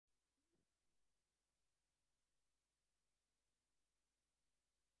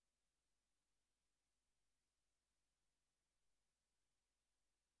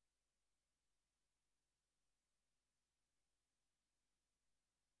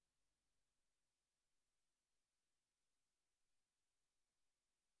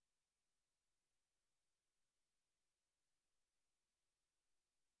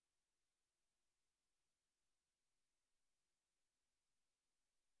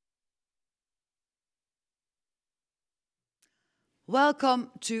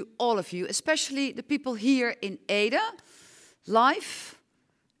Welcome to all of you, especially the people here in Ede, live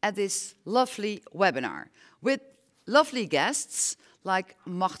at this lovely webinar with lovely guests like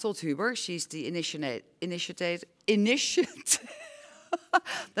Machteld Huber. She's the initiate.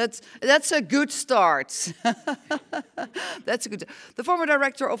 That's a good start. That's a good. The former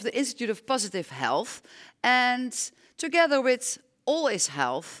director of the Institute of Positive Health, and together with All is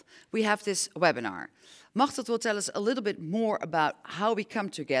Health, we have this webinar. Machteld will tell us a little bit more about how we come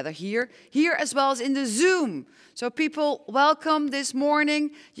together here as well as in the Zoom. So people, welcome this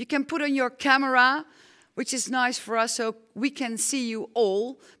morning. You can put on your camera, which is nice for us, so we can see you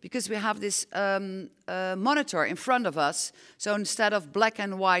all, because we have this monitor in front of us. So instead of black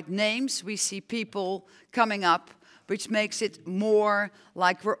and white names, we see people coming up, which makes it more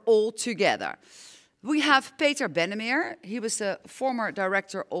like we're all together. We have Peter Bennemeer. He was the former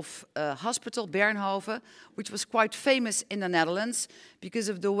director of hospital Bernhoven, which was quite famous in the Netherlands because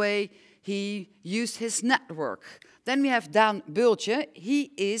of the way he used his network. Then we have Daan Bultje.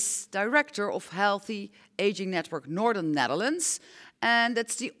 He is director of Healthy Aging Network Northern Netherlands, and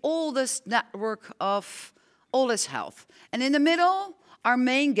that's the oldest network of All is Health. And in the middle, our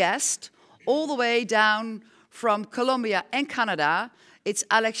main guest, all the way down from Colombia and Canada, it's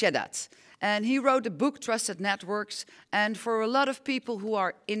Alex Jadad. And he wrote a book, Trusted Networks. And for a lot of people who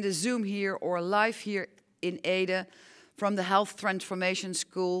are in the Zoom here or live here in Ede from the Health Transformation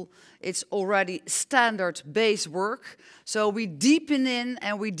School, it's already standard base work. So we deepen in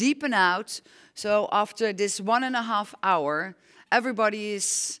and we deepen out. So after this 1.5 hours, everybody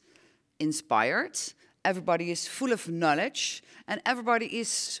is inspired, everybody is full of knowledge, and everybody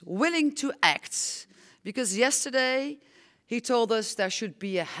is willing to act. Because yesterday, he told us there should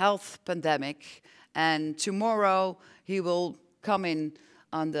be a health pandemic, and tomorrow he will come in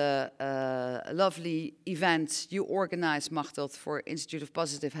on the lovely event you organize, Machteld, for Institute of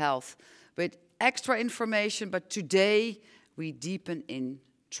Positive Health, with extra information, but today we deepen in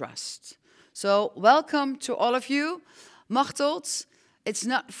trust. So welcome to all of you. Machteld, it's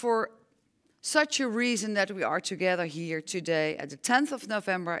not for such a reason that we are together here today at the 10th of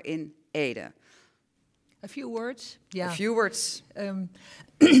November in Ede. A few words? Yeah. A few words.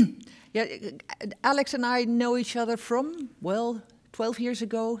 Yeah, Alex and I know each other from, well, 12 years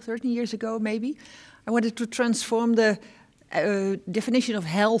ago, 13 years ago, maybe. I wanted to transform the definition of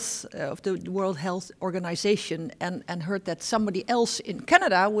health, of the World Health Organization, and heard that somebody else in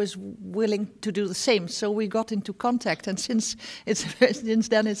Canada was willing to do the same. So we got into contact, and since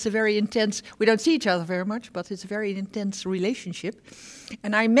then it's a very intense, we don't see each other very much, but it's a very intense relationship.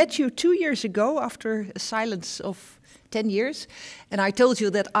 And I met you 2 years ago after a silence of 10 years, and I told you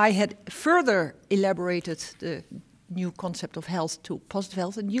that I had further elaborated the new concept of health to positive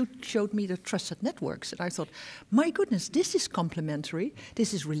health, and you showed me the trusted networks, and I thought, my goodness, this is complementary,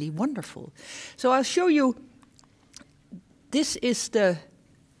 this is really wonderful. So I'll show you, this is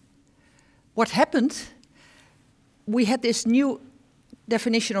what happened. We had this new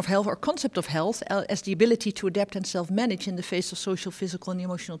definition of health, or concept of health, as the ability to adapt and self-manage in the face of social, physical, and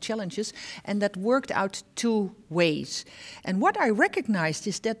emotional challenges, and that worked out 2 ways. And what I recognized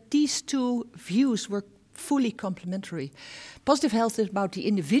is that these 2 views were fully complementary. Positive health is about the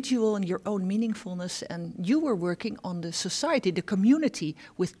individual and your own meaningfulness, and you were working on the society, the community,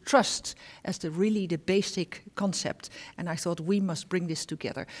 with trust as really the basic concept. And I thought we must bring this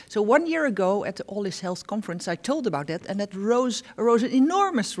together. So 1 year ago at the All is Health conference, I told about that, and that arose an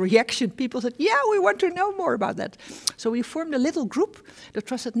enormous reaction. People said, yeah, we want to know more about that. So we formed a little group, the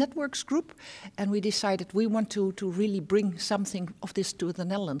Trusted Networks group, and we decided we want to really bring something of this to the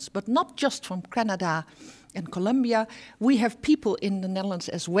Netherlands, but not just from Canada and Colombia. We have people in the Netherlands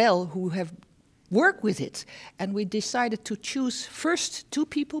as well who have worked with it. And we decided to choose first 2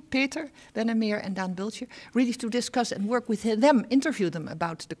 people, Peter Bennemeer and Daan Bultje, really to discuss and work with them, interview them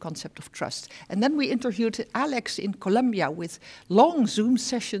about the concept of trust. And then we interviewed Alex in Colombia with long Zoom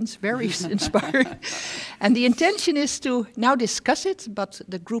sessions, very inspiring. And the intention is to now discuss it, but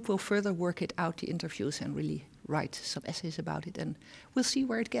the group will further work it out, the interviews, and really write some essays about it, and we'll see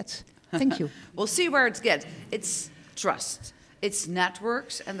where it gets. Thank you. We'll see where it gets. It's trust. It's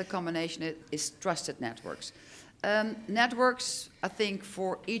networks, and the combination is trusted networks. Networks, I think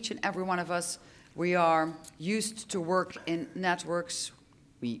for each and every one of us, we are used to work in networks.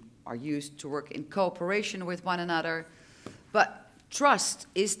 We are used to work in cooperation with one another. But trust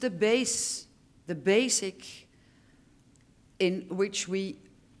is the basic in which we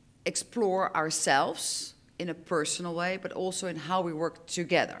explore ourselves in a personal way, but also in how we work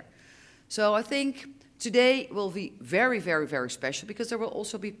together. So I think Today will be very, very, very special because there will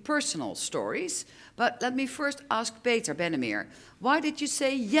also be personal stories. But let me first ask Peter Bennemeer, why did you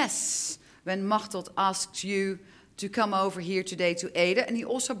say yes when Machteld asked you to come over here today to Ede? And he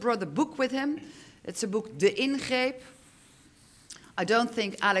also brought a book with him. It's a book, De Ingreep. I don't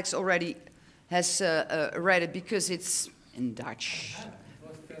think Alex already has read it because it's in Dutch.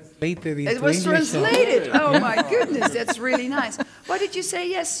 It was translated. Oh my goodness, that's really nice. Why did you say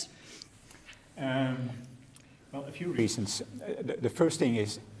yes? Well, a few reasons. The first thing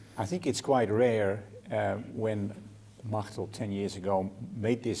is, I think it's quite rare when Machteld 10 years ago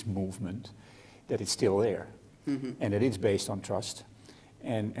made this movement that it's still there, and that it's based on trust.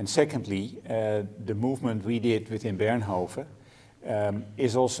 And secondly, the movement we did within Bernhoven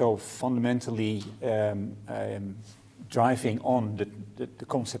is also fundamentally driving on the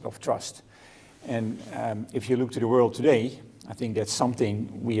concept of trust. And if you look to the world today, I think that's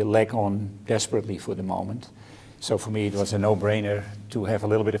something we lack on desperately for the moment. So for me, it was a no-brainer to have a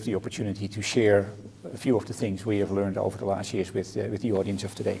little bit of the opportunity to share a few of the things we have learned over the last years with the audience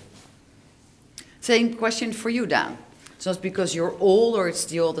of today. Same question for you, Daan. It's not because you're old or it's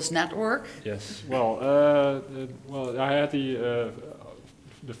the oldest network. Yes. Well, I had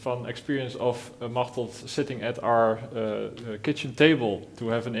the fun experience of Machteld sitting at our kitchen table to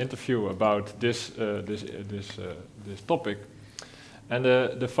have an interview about this topic. And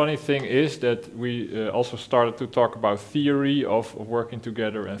the funny thing is that we also started to talk about theory of working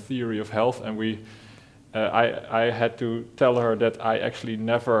together and theory of health, and I had to tell her that I actually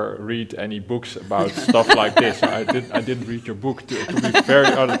never read any books about stuff like this. I didn't read your book, to be very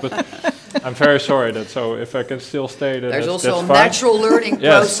honest, but I'm very sorry that. So if I can still stay, there's also that's a fine. Natural learning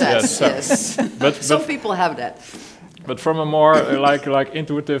process. Yes. But some people have that. But from a more like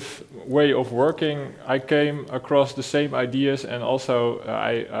intuitive way of working, I came across the same ideas, and also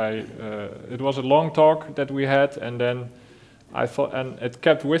it was a long talk that we had, and then I thought, and it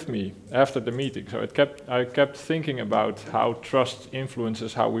kept with me after the meeting. So I kept thinking about how trust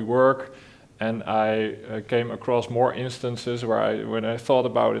influences how we work, and I came across more instances where when I thought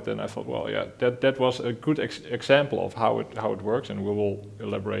about it, and I thought, well, yeah, that was a good example of how it works, and we will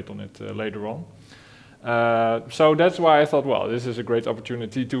elaborate on it later on. So that's why I thought, well, this is a great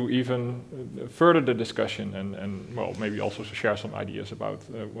opportunity to even further the discussion and well, maybe also share some ideas about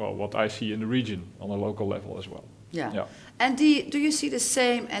well, what I see in the region on a local level as well. Yeah. And do you see the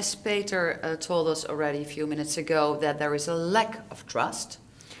same as Peter told us already a few minutes ago, that there is a lack of trust?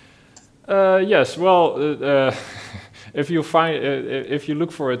 Yes. Well, if you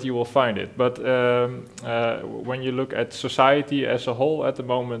look for it, you will find it. But when you look at society as a whole, at the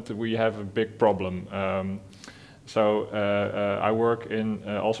moment we have a big problem. So I work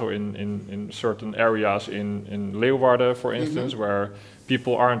also in certain areas in Leeuwarden, for instance, where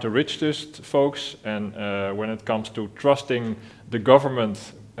people aren't the richest folks, and when it comes to trusting the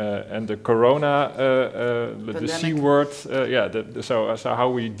government and the corona, the C word, so how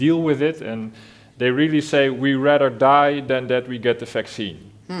we deal with it, and they really say we rather die than that we get the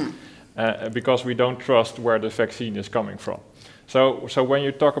vaccine, because we don't trust where the vaccine is coming from. So when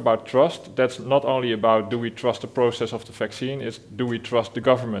you talk about trust, that's not only about do we trust the process of the vaccine, it's do we trust the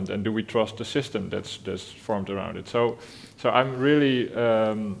government and do we trust the system that's formed around it. So I'm really,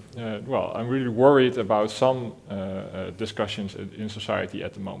 I'm really worried about some discussions in society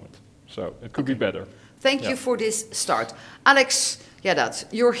at the moment. So it could be better. Thank you for this start. Alex Jadad,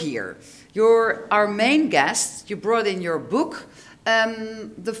 you're here. You're our main guest. You brought in your book.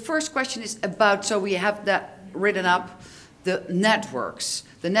 The first question is about, so we have that written up, the networks.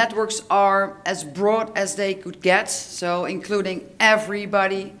 The networks are as broad as they could get, so including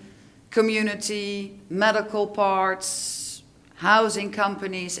everybody, community, medical parts, housing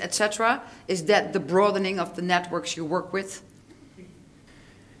companies, etc. Is that the broadening of the networks you work with?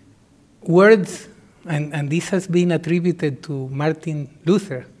 Words, and this has been attributed to Martin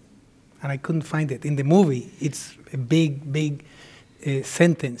Luther, and I couldn't find it in the movie. It's a big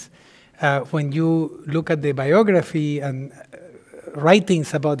sentence. When you look at the biography and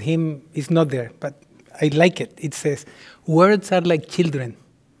writings about him, it's not there, but I like it. It says, words are like children.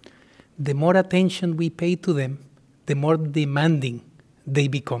 The more attention we pay to them, the more demanding they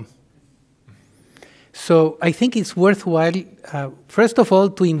become. So I think it's worthwhile, first of all,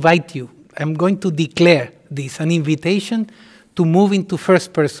 to invite you. I'm going to declare this, an invitation to move into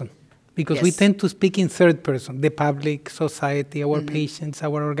first person, because we tend to speak in third person, the public, society, our patients,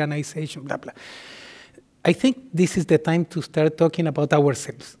 our organization, blah, blah. I think this is the time to start talking about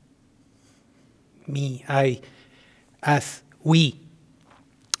ourselves. Me, I, us, we.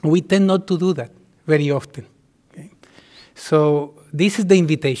 We tend not to do that very often. Okay? So this is the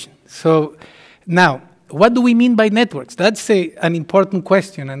invitation. So now, what do we mean by networks? That's an important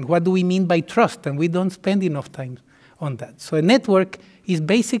question. And what do we mean by trust? And we don't spend enough time on that. So a network is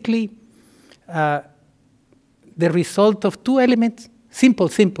basically the result of two elements. Simple.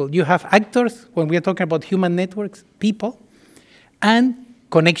 You have actors, when we are talking about human networks, people, and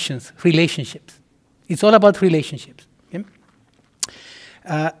connections, relationships. It's all about relationships. Okay?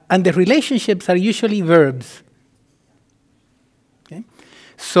 And the relationships are usually verbs. Okay?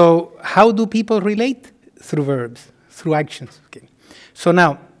 So how do people relate? Through verbs, through actions. Okay. So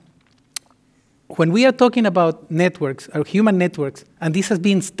now, when we are talking about networks, or human networks, and this has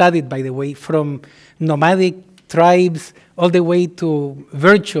been studied, by the way, from nomadic tribes all the way to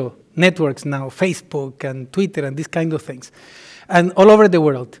virtual networks now, Facebook and Twitter and these kind of things, and all over the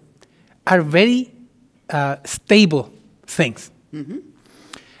world, are very stable things. Mm-hmm.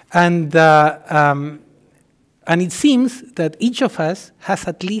 And it seems that each of us has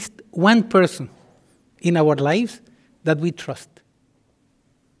at least one person in our lives that we trust.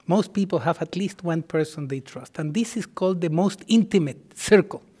 Most people have at least one person they trust, and this is called the most intimate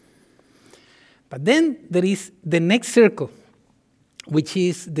circle. But then there is the next circle, which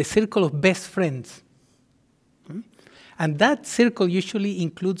is the circle of best friends. And that circle usually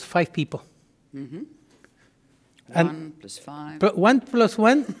includes 5 people. Mm-hmm. 1 plus 5. 1 plus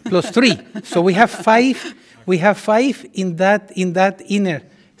 1 plus 3. So we have 5. We have 5 in that inner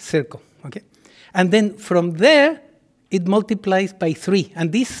circle. Okay, and then from there it multiplies by 3.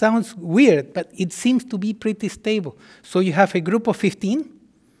 And this sounds weird, but it seems to be pretty stable. So you have a group of 15,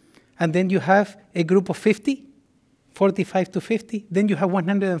 and then you have a group of 50, 45 to 50. Then you have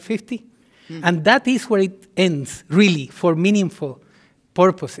 150, and that is where it ends really for meaningful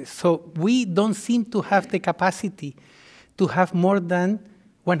purposes. So we don't seem to have the capacity to have more than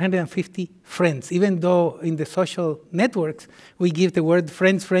 150 friends, even though in the social networks we give the word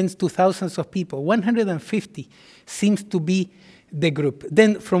friends to thousands of people. 150 seems to be the group.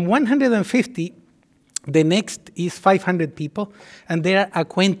 Then from 150, the next is 500 people, and they are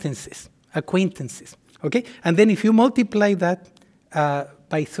acquaintances. Okay, and then if you multiply that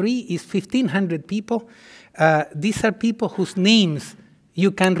by 3 is 1,500 people. These are people whose names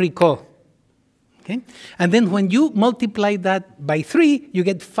you can recall. Okay? And then when you multiply that by 3, you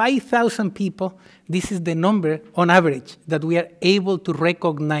get 5,000 people. This is the number, on average, that we are able to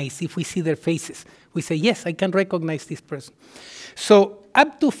recognize if we see their faces. We say, yes, I can recognize this person. So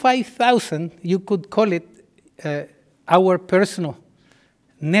up to 5,000, you could call it our personal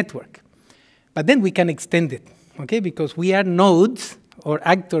network. But then we can extend it, okay? Because we are nodes or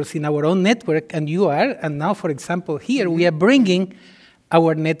actors in our own network, and you are. And now, for example, here we are bringing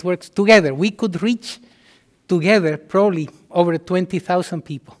our networks together. We could reach together probably over 20,000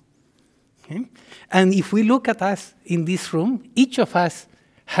 people. Okay? And if we look at us in this room, each of us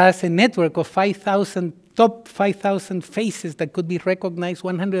has a network of 5,000, top 5,000 faces that could be recognized,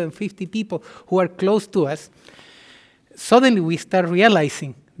 150 people who are close to us. Suddenly we start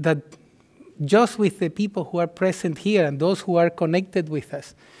realizing that just with the people who are present here and those who are connected with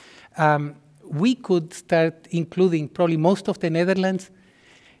us, we could start including probably most of the Netherlands,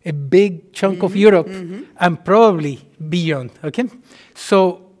 a big chunk of Europe, and probably beyond, okay?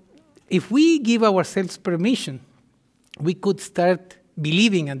 So if we give ourselves permission, we could start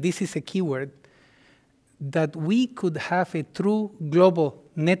believing, and this is a key word, that we could have a true global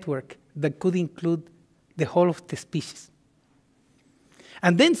network that could include the whole of the species.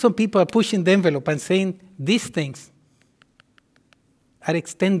 And then some people are pushing the envelope and saying these things are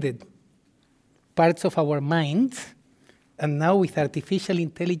extended parts of our minds, and now with artificial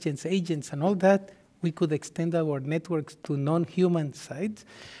intelligence agents and all that, we could extend our networks to non-human sides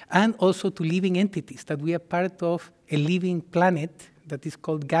and also to living entities, that we are part of a living planet that is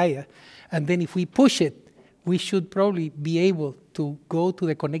called Gaia. And then if we push it, we should probably be able to go to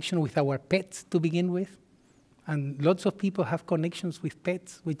the connection with our pets to begin with. And lots of people have connections with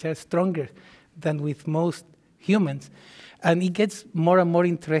pets which are stronger than with most humans. And it gets more and more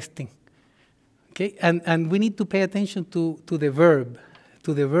interesting. Okay? And we need to pay attention to the verb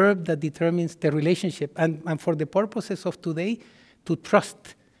that determines the relationship. And for the purposes of today, to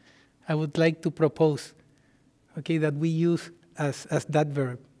trust, I would like to propose, okay, that we use as that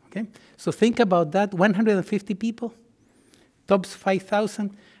verb. Okay? So think about that, 150 people, tops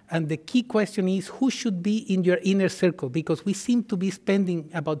 5,000, and the key question is who should be in your inner circle, because we seem to be spending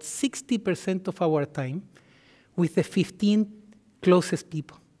about 60% of our time with the 15 closest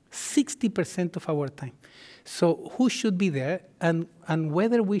people, 60% of our time. So who should be there, and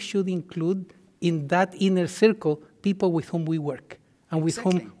whether we should include in that inner circle people with whom we work and with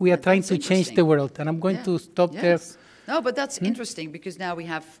whom we are trying to change the world. And I'm going to stop there. No, but that's interesting, because now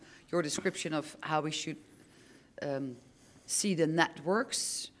your description of how we should see the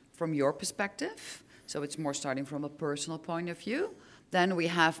networks from your perspective. So it's more starting from a personal point of view. Then we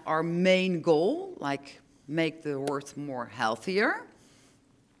have our main goal, like make the world more healthier.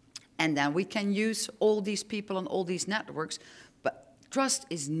 And then we can use all these people and all these networks, but trust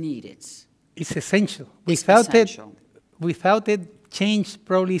is needed. It's essential. Without it, change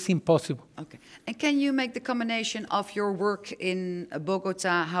probably is impossible. Okay. And can you make the combination of your work in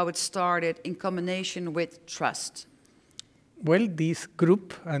Bogota, how it started, in combination with trust? Well, this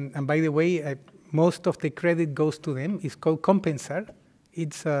group, and by the way, most of the credit goes to them, is called Compensar.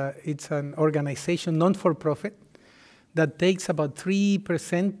 It's an organization, non-for-profit, that takes about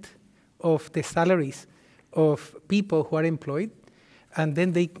 3% of the salaries of people who are employed, and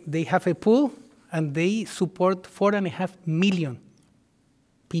then they have a pool, and they support 4.5 million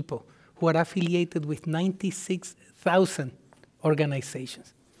people who are affiliated with 96,000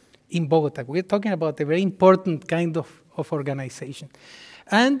 organizations in Bogota. We're talking about a very important kind of organization.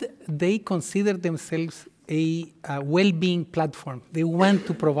 And they consider themselves a well-being platform. They want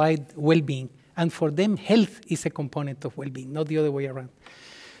to provide well-being. And for them, health is a component of well-being, not the other way around.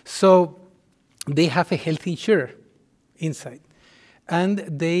 So they have a health insurer inside. And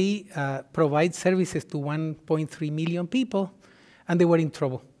they provide services to 1.3 million people, and they were in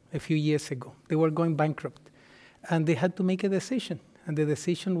trouble a few years ago. They were going bankrupt. And they had to make a decision. And the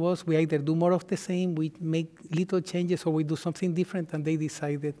decision was, we either do more of the same, we make little changes, or we do something different. And they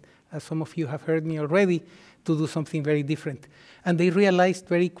decided, as some of you have heard me already, to do something very different. And they realized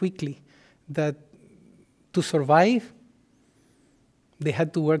very quickly that to survive, they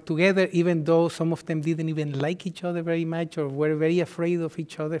had to work together, even though some of them didn't even like each other very much or were very afraid of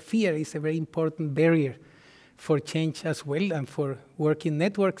each other. Fear is a very important barrier for change as well and for working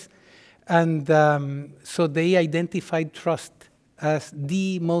networks. And so they identified trust as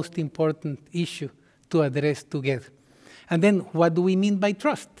the most important issue to address together. And then what do we mean by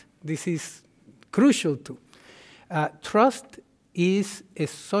trust? This is crucial too. Trust is a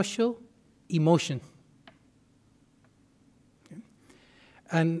social emotion. Okay?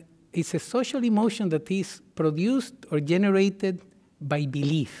 And it's a social emotion that is produced or generated by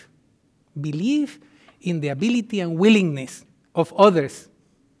belief. Belief in the ability and willingness of others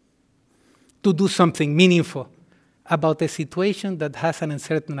to do something meaningful about a situation that has an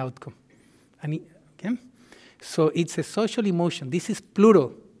uncertain outcome. Okay? So it's a social emotion. This is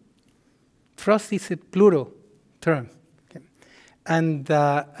plural. Trust is a plural term. Okay? And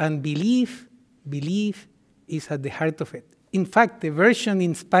belief is at the heart of it. In fact, the version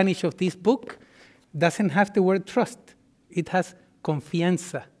in Spanish of this book doesn't have the word trust. It has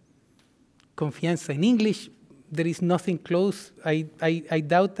confianza. Confianza. In English, there is nothing close. I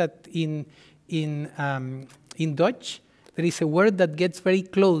doubt that in Dutch, there is a word that gets very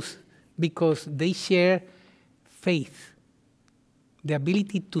close because they share faith, the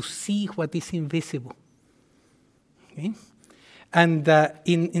ability to see what is invisible. Okay? And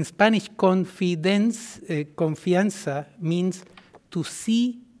in Spanish, confianza means to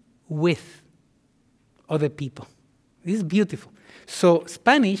see with other people. This is beautiful. So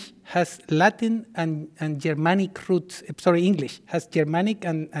Spanish has Latin and Germanic roots. Sorry, English has Germanic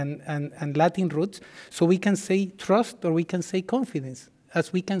and Latin roots. So we can say trust or we can say confidence,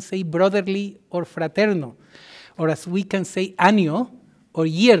 as we can say brotherly or fraterno, or as we can say annual or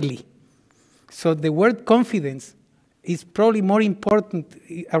yearly. So the word confidence is probably more important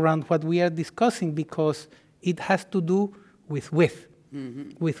around what we are discussing because it has to do with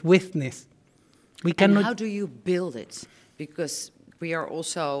witness. We cannot. And how do you build it? Because we are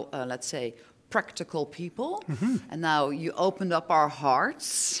also, let's say, practical people, and now you opened up our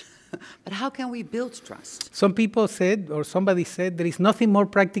hearts. But how can we build trust? Some people said, or somebody said, there is nothing more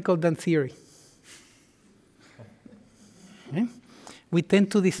practical than theory. Okay? We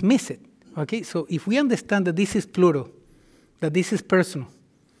tend to dismiss it. Okay, so if we understand that this is plural, that this is personal,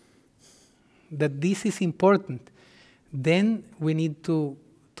 that this is important, then we need to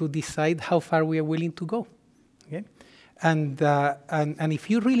decide how far we are willing to go. Okay? And if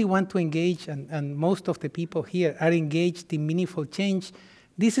you really want to engage, and most of the people here are engaged in meaningful change,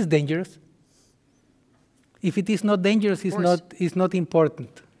 this is dangerous. If it is not dangerous, it's not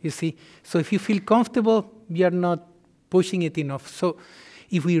important, you see. So if you feel comfortable, you are not pushing it enough. So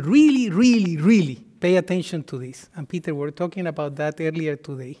if we really, really, really pay attention to this, and Peter, we were talking about that earlier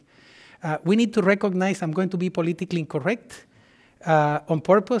today, we need to recognize, I'm going to be politically incorrect, on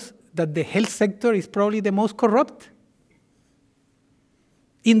purpose, that the health sector is probably the most corrupt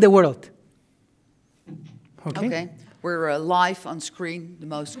in the world. Okay? We're live on screen, the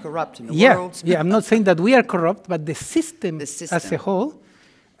most corrupt in the world. Yeah, I'm not saying that we are corrupt, but the system as a whole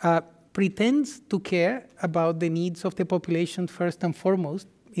pretends to care about the needs of the population first and foremost.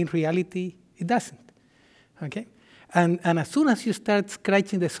 In reality, it doesn't. Okay? And as soon as you start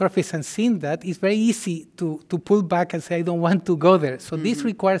scratching the surface and seeing that, it's very easy to pull back and say, I don't want to go there. So this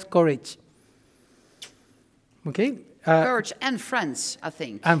requires courage. Okay? Courage and friends, I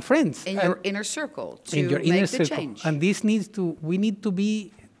think. And friends. In your inner circle to in your make inner the circle. change. And this needs to, we need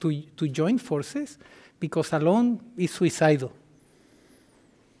to join forces, because alone is suicidal.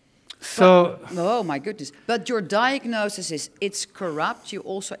 So, oh my goodness. But your diagnosis is it's corrupt. You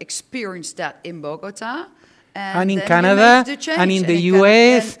also experienced that in Bogota. And in Canada, and in the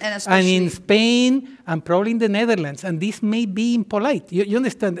US, and in especially Spain, and probably in the Netherlands. And this may be impolite. You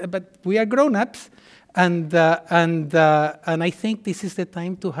understand? But we are grown-ups, and I think this is the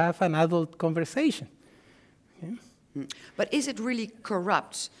time to have an adult conversation. Yeah? But is it really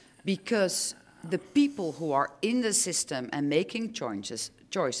corrupt because the people who are in the system and making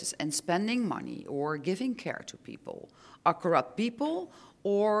choices and spending money or giving care to people are corrupt people?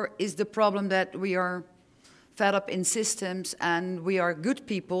 Or is the problem that we are fed up in systems and we are good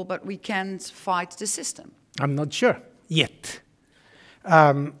people, but we can't fight the system? I'm not sure yet.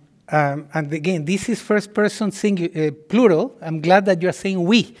 And again, this is first person plural. I'm glad that you're saying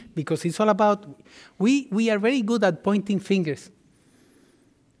we, because it's all about we are very good at pointing fingers.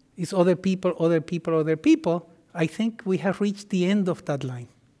 It's other people, other people, other people. I think we have reached the end of that line.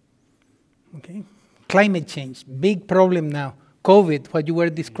 Okay? Climate change, big problem now. COVID, what you were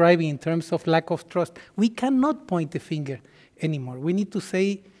describing in terms of lack of trust. We cannot point the finger anymore. We need to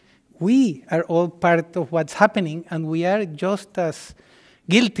say we are all part of what's happening, and we are just as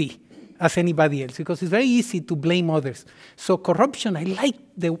guilty as anybody else, because it's very easy to blame others. So corruption, I like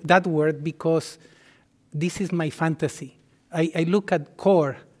that word because this is my fantasy. I look at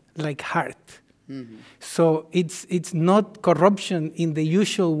core like heart. Mm-hmm. So it's not corruption in the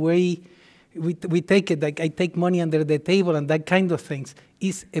usual way we take it, like I take money under the table and that kind of things.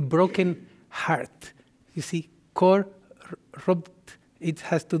 It's a broken heart. You see, core, it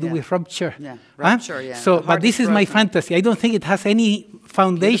has to do with rupture. Yeah, rupture, huh? yeah. So, but this is my fantasy. I don't think it has any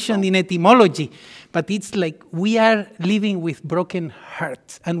foundation in etymology, but it's like we are living with broken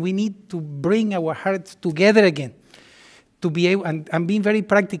hearts, and we need to bring our hearts together again to be able, and I'm being very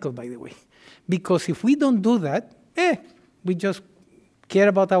practical, by the way, because if we don't do that, we just care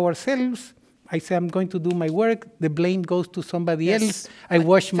about ourselves. I say I'm going to do my work. The blame goes to somebody else. I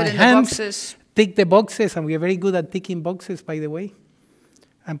wash my hands, tick the boxes, and we are very good at ticking boxes, by the way,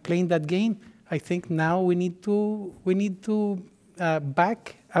 and playing that game. I think now we need to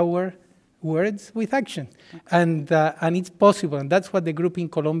back our words with action, and it's possible, and that's what the group in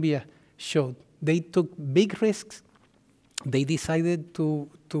Colombia showed. They took big risks. They decided to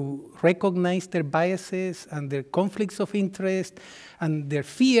recognize their biases and their conflicts of interest and their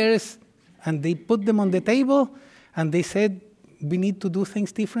fears, and they put them on the table, and they said, we need to do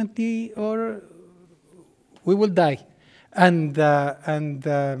things differently or we will die. And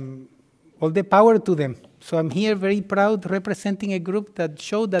all the power to them. So I'm here very proud representing a group that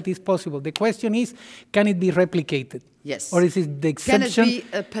showed that it's possible. The question is, can it be replicated? Yes. Or is it the exception? Can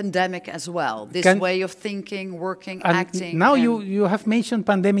it be a pandemic as well? This way of thinking, working, acting. Now you have mentioned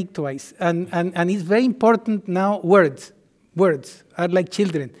pandemic twice, and it's very important now. Words are like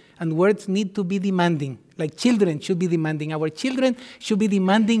children, and words need to be demanding. Like children should be demanding. Our children should be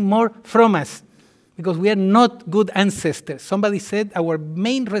demanding more from us, because we are not good ancestors. Somebody said our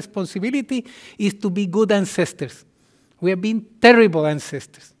main responsibility is to be good ancestors. We have been terrible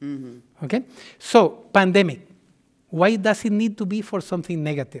ancestors. Mm-hmm. Okay? So, pandemic. Why does it need to be for something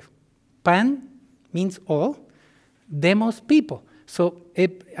negative? Pan means all, demos, people. So,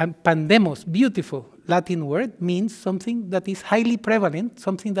 pandemos, beautiful Latin word, means something that is highly prevalent,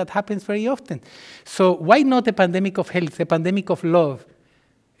 something that happens very often. So, why not a pandemic of health, a pandemic of love,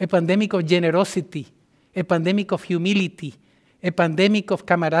 a pandemic of generosity, a pandemic of humility, a pandemic of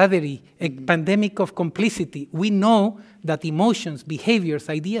camaraderie, a pandemic of complicity? We know that emotions, behaviors,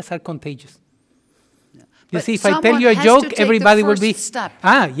 ideas are contagious. You see, if I tell you a joke, everybody will be, step.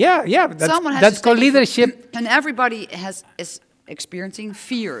 Yeah, that's called leadership. And everybody is experiencing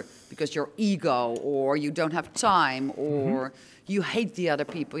fear because your ego, or you don't have time, or you hate the other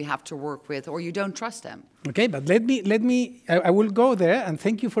people you have to work with, or you don't trust them. Okay, but let me. I will go there, and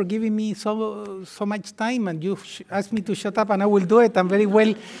thank you for giving me so much time, and you asked me to shut up, and I will do it. I'm very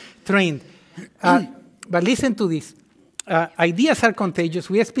well trained. But listen to this. Ideas are contagious.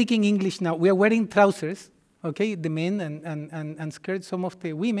 We are speaking English now. We are wearing trousers, okay, the men, and skirts, some of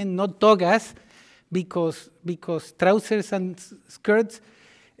the women, not togas, because trousers and skirts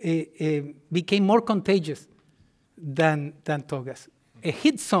became more contagious than togas. a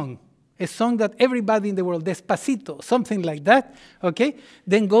hit song, a song that everybody in the world, Despacito, something like that, okay,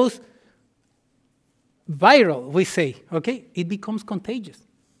 then goes viral, we say, okay, it becomes contagious.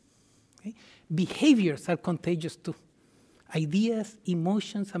 Okay? Behaviors are contagious too. Ideas,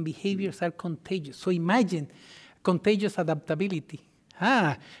 emotions, and behaviors are contagious. So imagine contagious adaptability,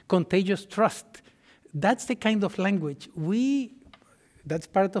 contagious trust. That's the kind of language that's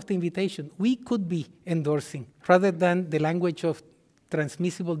part of the invitation, we could be endorsing, rather than the language of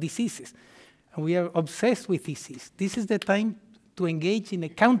transmissible diseases. And we are obsessed with disease. This is the time to engage in a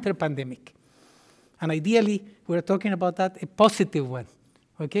counter-pandemic. And ideally, we're talking about that, a positive one,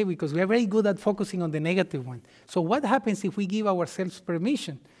 okay? Because we are very good at focusing on the negative one. So what happens if we give ourselves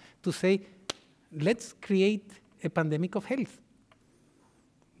permission to say, let's create a pandemic of health?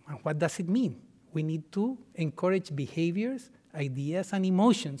 And what does it mean? We need to encourage behaviors, ideas, and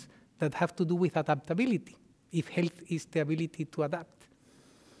emotions that have to do with adaptability, if health is the ability to adapt.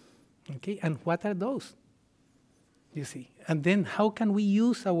 Okay, and what are those? You see, and then how can we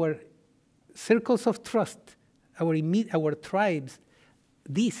use our circles of trust, our tribes?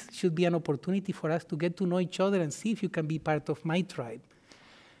 This should be an opportunity for us to get to know each other and see if you can be part of my tribe,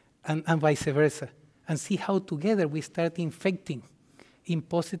 and vice versa, and see how together we start infecting in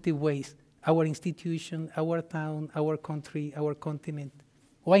positive ways our institution, our town, our country, our continent.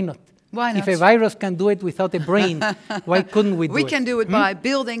 Why not? Why not? If a virus can do it without a brain, why couldn't we do it? We can do it by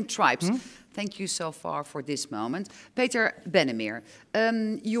building tribes. Thank you so far for this moment. Peter Bennemeer,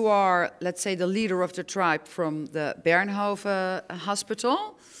 you are, let's say, the leader of the tribe from the Bernhoven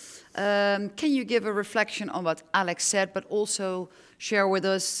Hospital. Can you give a reflection on what Alex said, but also share with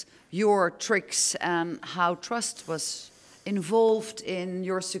us your tricks and how trust was involved in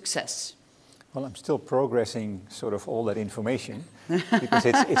your success? Well, I'm still progressing sort of all that information because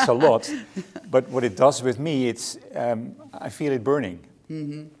it's a lot. But what it does with me, I feel it burning.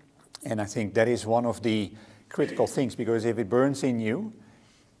 Mm-hmm. And I think that is one of the critical things, because if it burns in you,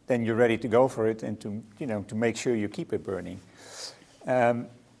 then you're ready to go for it and to make sure you keep it burning.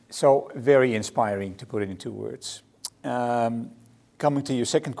 So very inspiring, to put it in 2 words. Coming to your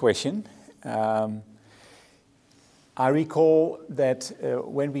second question, I recall that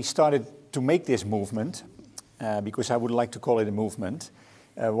when we started to make this movement, because I would like to call it a movement,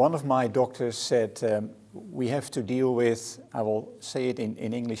 one of my doctors said, we have to deal with, I will say it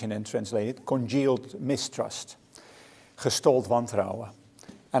in English and then translate it, congealed mistrust, gestold wantrouwen.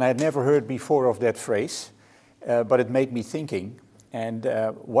 And I had never heard before of that phrase, but it made me thinking. And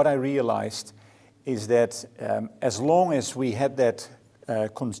what I realized is that as long as we had that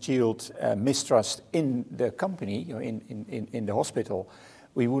congealed mistrust in the company, in the hospital,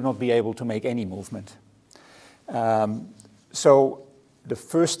 we would not be able to make any movement. So the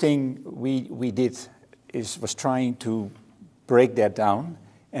first thing we did was trying to break that down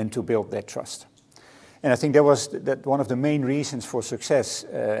and to build that trust. And I think that was one of the main reasons for success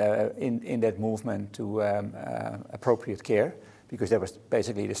in that movement to appropriate care, because that was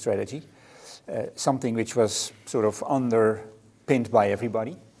basically the strategy, something which was sort of underpinned by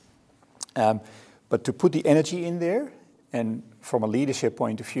everybody. But to put the energy in there, and from a leadership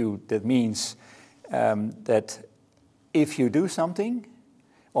point of view, that means that if you do something,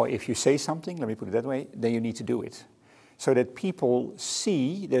 or if you say something, let me put it that way, then you need to do it. So that people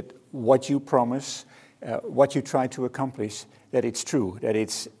see that what you promise, what you try to accomplish, that it's true, that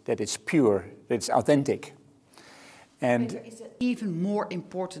it's pure, that it's authentic. And is it even more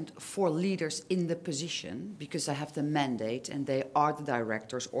important for leaders in the position, because they have the mandate and they are the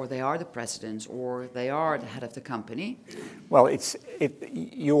directors, or they are the presidents, or they are the head of the company? Well,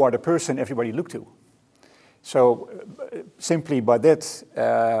 you are the person everybody look to. So simply by that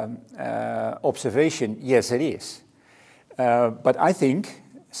observation, yes, it is. But I think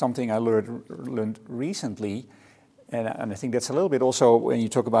something I learned recently, and I think that's a little bit also when you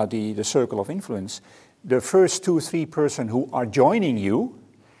talk about the circle of influence, the first 2-3 person who are joining you,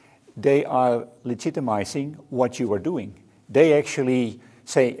 they are legitimizing what you are doing. They actually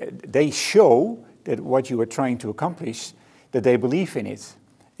they show that what you are trying to accomplish, that they believe in it.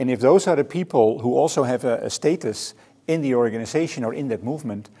 And if those are the people who also have a status in the organization or in that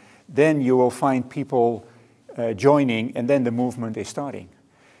movement, then you will find people joining, and then the movement is starting.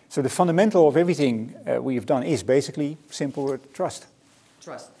 So the fundamental of everything we've done is basically, simple word, trust.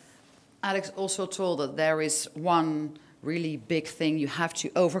 Trust. Alex also told that there is one really big thing you have to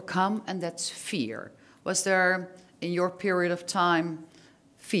overcome, and that's fear. Was there, in your period of time,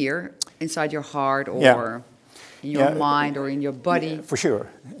 fear inside your heart, or in your mind, or in your body? Yeah, for sure.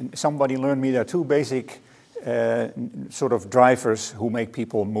 Somebody learned me there are 2 basic sort of drivers who make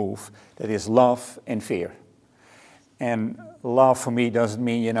people move. That is love and fear. And love for me doesn't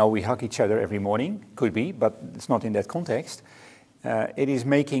mean, you know, we hug each other every morning. Could be, but it's not in that context. It is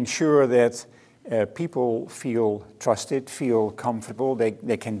making sure that people feel trusted, feel comfortable.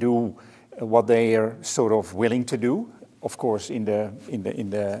 They can do what they are sort of willing to do. Of course, in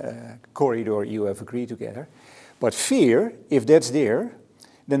the corridor you have agreed together. But fear, if that's there,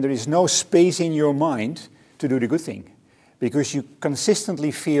 then there is no space in your mind to do the good thing. Because you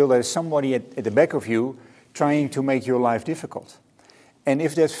consistently feel there's somebody at the back of you trying to make your life difficult. And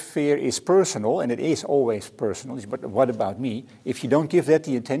if that fear is personal, and it is always personal, but what about me? If you don't give that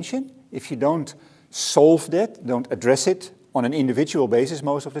the attention, if you don't solve that, don't address it on an individual basis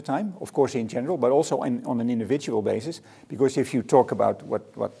most of the time, of course in general, but also on an individual basis, because if you talk about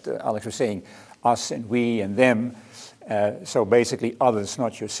what Alex was saying, us and we and them, so basically others,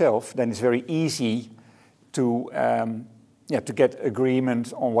 not yourself, then it's very easy to get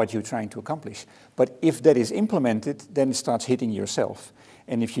agreement on what you're trying to accomplish. But if that is implemented, then it starts hitting yourself.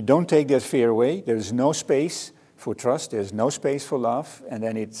 And if you don't take that fear away, there is no space for trust, there's no space for love, and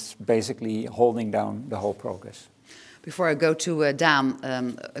then it's basically holding down the whole progress. Before I go to Daan,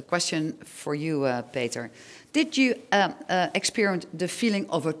 a question for you, Peter. Did you experience the feeling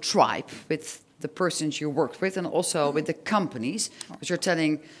of a tribe with the persons you worked with and also with the companies? Because you're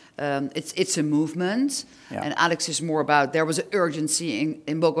telling it's a movement, and Alex is more about there was an urgency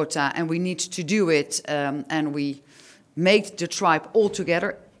in Bogota and we need to do it, and we made the tribe all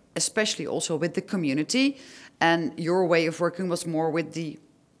together, especially also with the community. And your way of working was more with the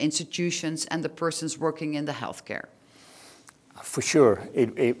institutions and the persons working in the healthcare. For sure,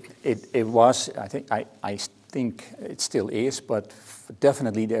 it was. I think it still is, but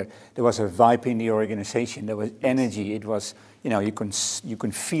definitely there was a vibe in the organization. There was energy. It was, you know, you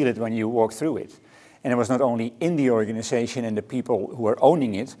can feel it when you walk through it. And it was not only in the organization and the people who were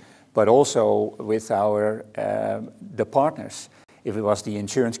owning it, but also with our the partners. If it was the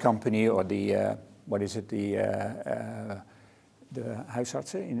insurance company or the the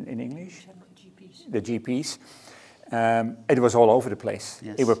huisartsen in English, the GPs. It was all over the place.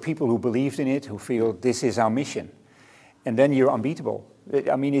 Yes. It were people who believed in it, who feel this is our mission. And then you're unbeatable.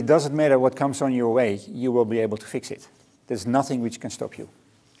 I mean, it doesn't matter what comes on your way, you will be able to fix it. There's nothing which can stop you.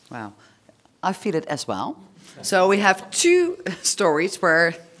 Wow, I feel it as well. So we have two stories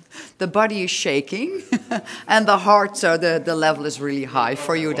where the body is shaking and the heart, so the level is really high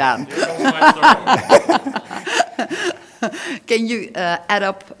for you, Daan. Can you add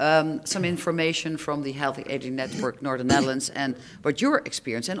up some information from the Healthy Aging Network Northern Netherlands and what your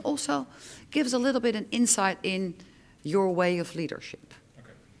experience, and also give us a little bit an insight in your way of leadership?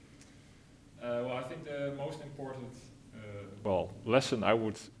 Okay. Well, I think the most important lesson I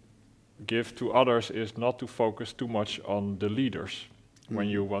would give to others is not to focus too much on the leaders when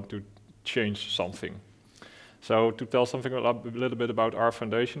you want to change something. So to tell something a little bit about our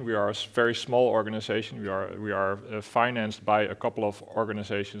foundation, we are a very small organization. We are financed by a couple of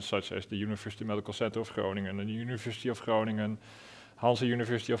organizations such as the University Medical Center of Groningen and the University of Groningen, Hanse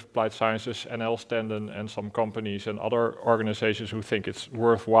University of Applied Sciences, NL Stenden, and some companies and other organizations who think it's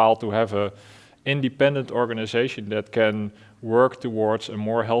worthwhile to have an independent organization that can work towards a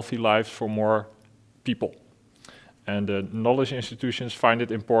more healthy life for more people. And the knowledge institutions find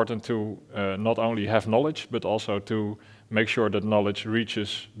it important to not only have knowledge, but also to make sure that knowledge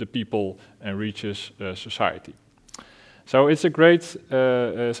reaches the people and reaches society. So it's a great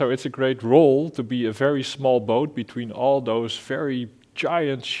role to be a very small boat between all those very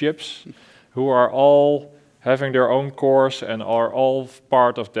giant ships who are all having their own course and are all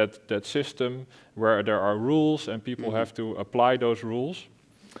part of that system where there are rules and people have to apply those rules.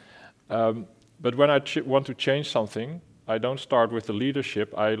 But when I want to change something, I don't start with the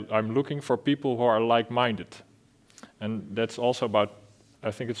leadership. I'm looking for people who are like-minded. And that's also about, I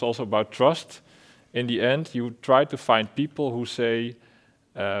think it's also about trust. In the end, you try to find people who say,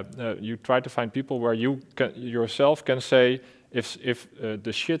 you try to find people where you yourself can say, if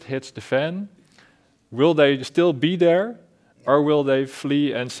the shit hits the fan, will they still be there? Or will they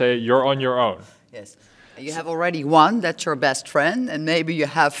flee and say, you're on your own? Yes. You have already one, that's your best friend, and maybe you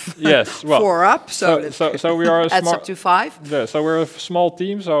have four up, so we are adds up to 5. Yeah, so we're a small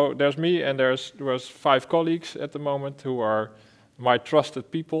team, so there's me and there's 5 colleagues at the moment who are my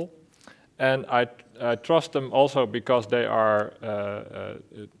trusted people. And I trust them also because they are,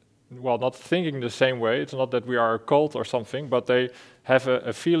 not thinking the same way. It's not that we are a cult or something, but they have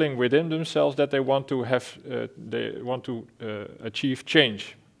a feeling within themselves that they want to achieve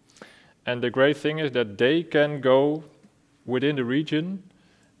change. And the great thing is that they can go within the region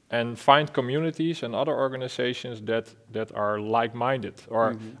and find communities and other organizations that are like-minded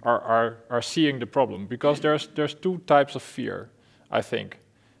or are seeing the problem. Because there's two types of fear, I think,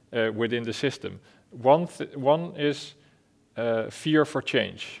 within the system. One is fear for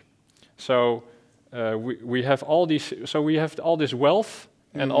change. So we have all these. So we have all this wealth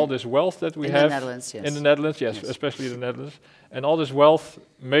and all this wealth that we have in the Netherlands. Yes. In the Netherlands, yes, especially the Netherlands, and all this wealth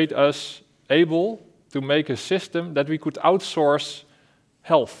made us able to make a system that we could outsource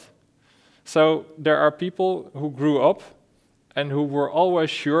health. So there are people who grew up and who were always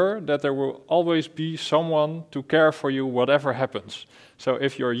sure that there will always be someone to care for you whatever happens. So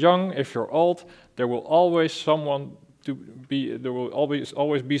if you're young, if you're old, there will always someone to be. There will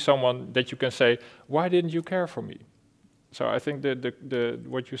always be someone that you can say, "Why didn't you care for me?" So I think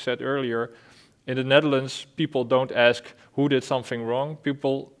what you said earlier, in the Netherlands, people don't ask who did something wrong.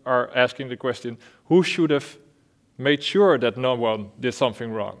 People are asking the question, who should have made sure that no one did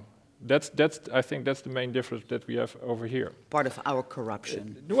something wrong? I think that's the main difference that we have over here. Part of our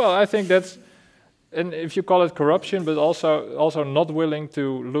corruption. Well, I think that's, and if you call it corruption, but also not willing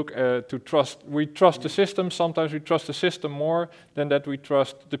to look to trust. We trust the system. Sometimes we trust the system more than that we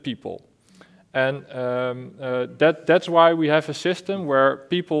trust the people, and that's why we have a system where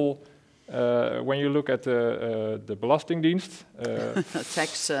people. When you look at the Belastingdienst,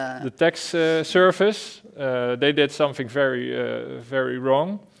 the tax service, they did something very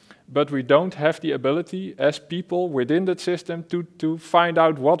wrong, but we don't have the ability as people within that system to find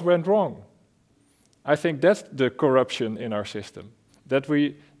out what went wrong. I think that's the corruption in our system, that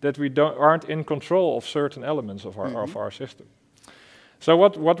we aren't in control of certain elements of our system. So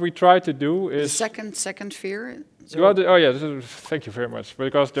what we try to do is second fear. Thank you very much,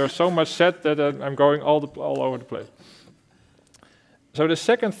 because there's so much said that I'm going all over the place. So the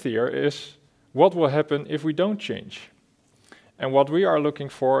second fear is what will happen if we don't change. And what we are looking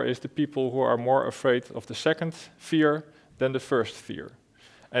for is the people who are more afraid of the second fear than the first fear.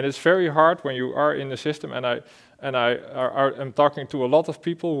 And it's very hard when you are in the system, and I'm talking to a lot of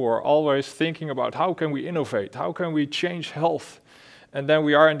people who are always thinking about how can we innovate, how can we change health. And then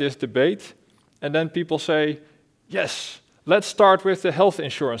we are in this debate, and then people say, yes, let's start with the health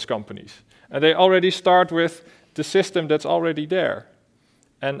insurance companies. And they already start with the system that's already there.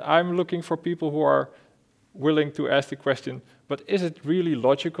 And I'm looking for people who are willing to ask the question, but is it really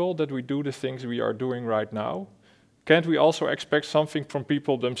logical that we do the things we are doing right now? Can't we also expect something from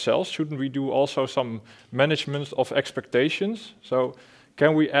people themselves? Shouldn't we do also some management of expectations? So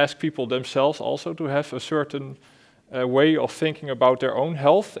can we ask people themselves also to have a certain way of thinking about their own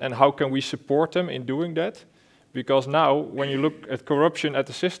health, and how can we support them in doing that? Because now, when you look at corruption at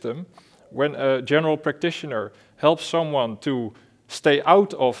the system, when a general practitioner helps someone to stay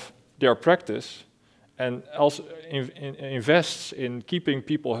out of their practice and also invests in keeping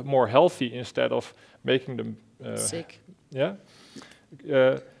people more healthy instead of making them sick,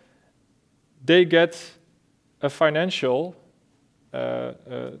 they get a financial.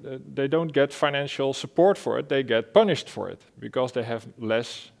 They don't get financial support for it, they get punished for it, because they have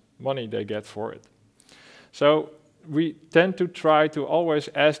less money they get for it. So we tend to try to always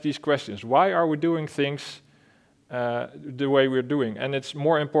ask these questions. Why are we doing things the way we're doing? And it's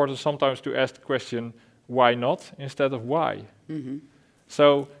more important sometimes to ask the question, why not, instead of why?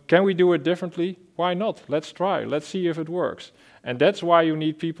 So can we do it differently? Why not? Let's try, let's see if it works. And that's why you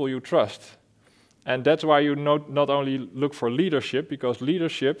need people you trust. And that's why you not only look for leadership, because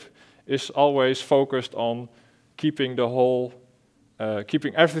leadership is always focused on keeping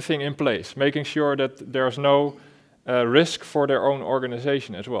keeping everything in place, making sure that there's no risk for their own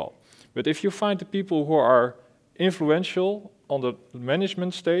organization as well. But if you find the people who are influential on the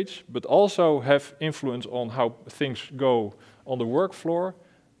management stage, but also have influence on how things go on the work floor,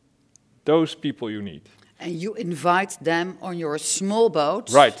 those people you need. And you invite them on your small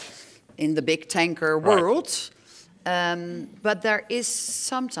boat. Right. In the big tanker world. But there is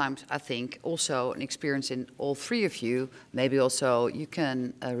sometimes, I think, also an experience in all three of you. Maybe also you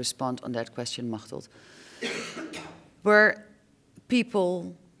can respond on that question, Machteld. Where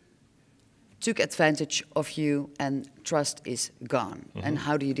people took advantage of you and trust is gone. And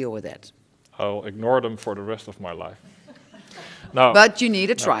how do you deal with that? I'll ignore them for the rest of my life. No. But you need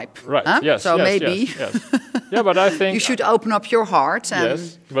a tribe. Right, huh? yes. So yes, maybe yes. Yeah, but I think you should open up your heart, and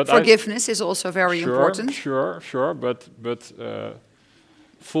forgiveness is also very important. Sure, but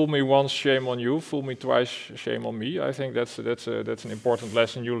fool me once, shame on you. Fool me twice, shame on me. I think that's an important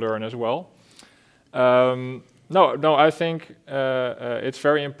lesson you learn as well. No, I think it's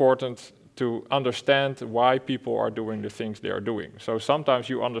very important to understand why people are doing the things they are doing. So sometimes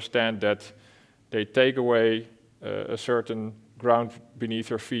you understand that they take away a certain ground beneath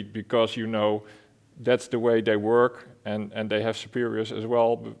your feet because you know that's the way they work, and they have superiors as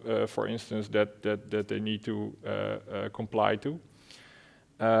well, for instance, that they need to comply to.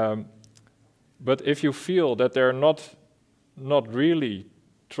 But if you feel that they're not really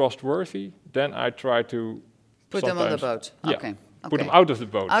trustworthy, then I try to put them on the boat. Yeah, okay. Put them out of the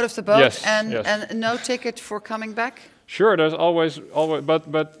boat. Out of the boat, yes, and yes. and no ticket for coming back. Sure, there's always,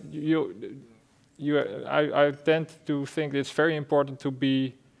 but I tend to think it's very important to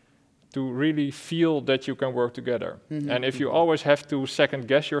really feel that you can work together. And if you always have to second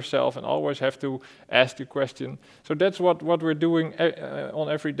guess yourself and always have to ask the question, so that's what we're doing on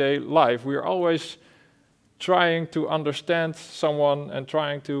everyday life. We're always trying to understand someone and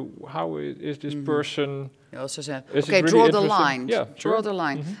trying to, how is this person? You also said, is okay, it really draw the interesting? line. Yeah, draw sure. the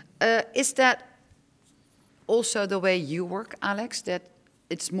line. Is that also the way you work, Alex? That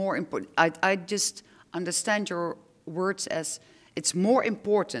it's more important. I just understand your words as it's more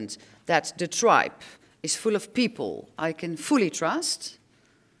important that the tribe is full of people I can fully trust,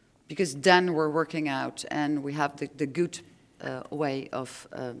 because then we're working out and we have the good way of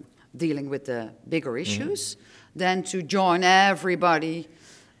dealing with the bigger issues, than to join everybody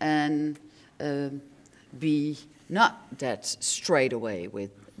and be not that straight away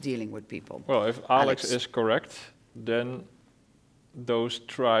with dealing with people. Well, if Alex is correct, then those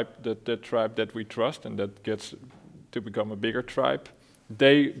the tribe that we trust and that gets to become a bigger tribe,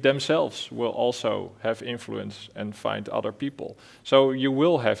 they themselves will also have influence and find other people. So you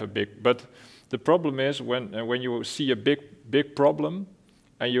will have a big, but the problem is when you see a big problem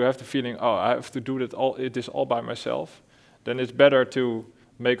and you have the feeling, oh, I have to do it is all by myself, then it's better to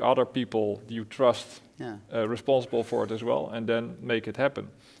make other people you trust responsible for it as well, and then make it happen.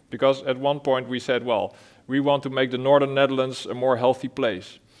 Because at one point we said, well, we want to make the Northern Netherlands a more healthy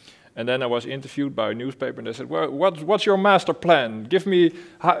place. And then I was interviewed by a newspaper, and they said, "Well, what's your master plan? Give me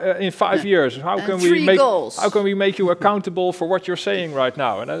in 5 years. How can we make you accountable for what you're saying right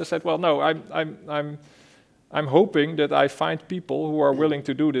now?" And I said, "Well, no, I'm hoping that I find people who are willing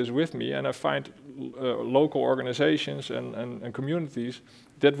to do this with me, and I find local organizations and communities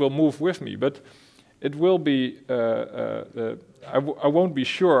that will move with me. But it will be I won't be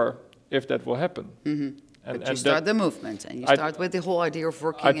sure if that will happen." But you start the movement, and you start with the whole idea of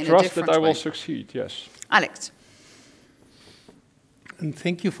working in a different way. I trust that I will succeed, yes. Alex. And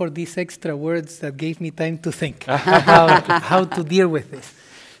thank you for these extra words that gave me time to think about how to deal with this.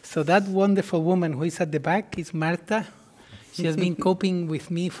 So that wonderful woman who is at the back is Marta. She has been coping with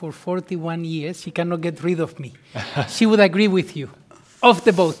me for 41 years. She cannot get rid of me. She would agree with you. Off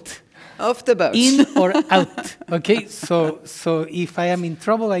the boat. Off the boat. In or out. Okay, so if I am in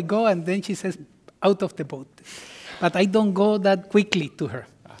trouble, I go, and then she says, out of the boat. But I don't go that quickly to her.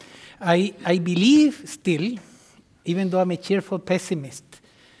 I believe still, even though I'm a cheerful pessimist,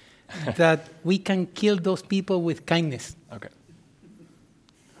 that we can kill those people with kindness. Okay.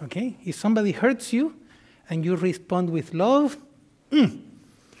 Okay? If somebody hurts you and you respond with love,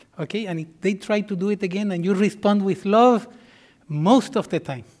 okay? And if they try to do it again and you respond with love, most of the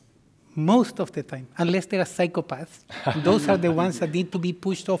time, unless they're psychopaths, those are the ones that need to be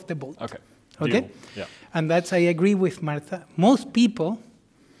pushed off the boat. Okay. Okay? Yeah. And that's, I agree with Martha. Most people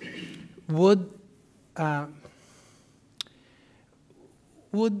would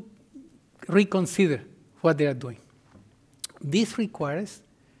reconsider what they are doing. This requires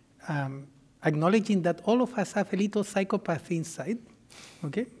acknowledging that all of us have a little psychopath inside,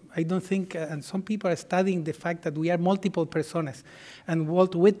 okay? I don't think, and some people are studying the fact that we are multiple personas, and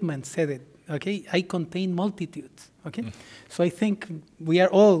Walt Whitman said it, okay? I contain multitudes, okay? So I think we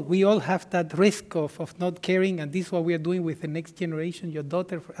all have that risk of not caring, and this is what we are doing with the next generation, your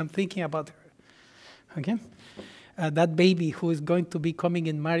daughter. I'm thinking about her, okay? That baby who is going to be coming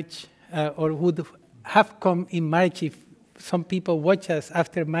in March, or would have come in March if some people watch us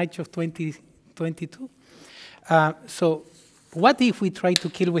after March of 2022. So what if we try to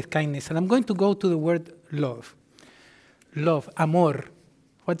kill with kindness? And I'm going to go to the word love. Love, amor.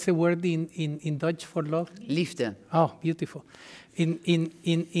 What's the word in Dutch for love? Liefde. Oh, beautiful.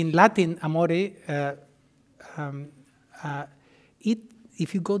 In Latin, amore,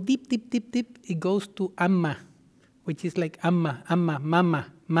 if you go deep, it goes to amma, which is like amma,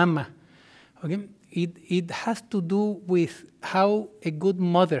 mama. Okay? It has to do with how a good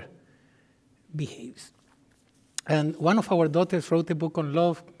mother behaves. And one of our daughters wrote a book on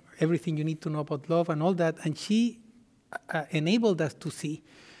love, everything you need to know about love and all that, and she enabled us to see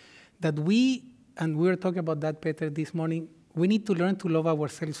that and we were talking about that, Peter, this morning, we need to learn to love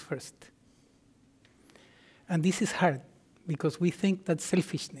ourselves first. And this is hard, because we think that's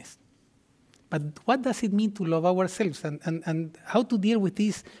selfishness. But what does it mean to love ourselves, and how to deal with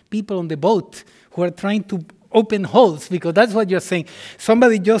these people on the boat who are trying to open holes, because that's what you're saying.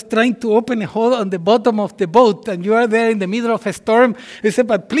 Somebody just trying to open a hole on the bottom of the boat, and you are there in the middle of a storm. You say,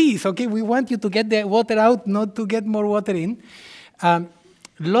 but please, okay, we want you to get the water out, not to get more water in.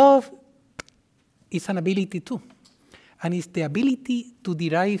 Love is an ability too. And it's the ability to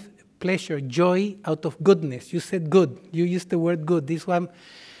derive pleasure, joy out of goodness. You said good. You used the word good. This one.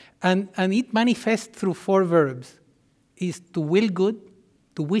 And it manifests through 4 verbs. Is to will good,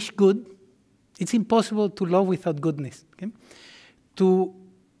 to wish good. It's impossible to love without goodness. Okay? To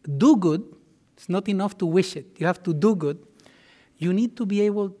do good, it's not enough to wish it. You have to do good. You need to be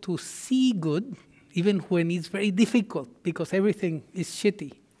able to see good, even when it's very difficult, because everything is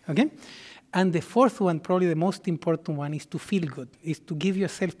shitty. Okay? And the 4th one, probably the most important one, is to feel good, is to give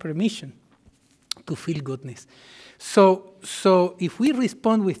yourself permission to feel goodness. So if we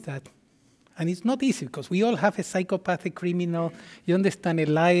respond with that, and it's not easy because we all have a psychopath, a criminal, you understand, a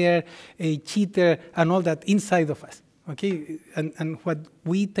liar, a cheater, and all that inside of us. Okay? And what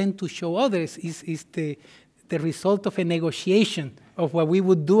we tend to show others is the result of a negotiation of what we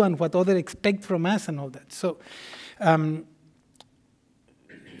would do and what others expect from us and all that.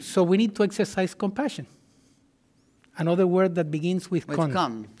 So we need to exercise compassion. Another word that begins with con.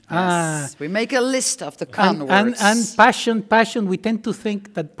 Con. Yes. We make a list of the con words. And passion, we tend to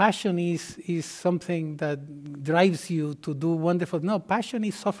think that passion is something that drives you to do wonderful. No, passion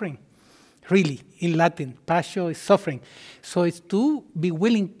is suffering. Really, in Latin, passion is suffering. So it's to be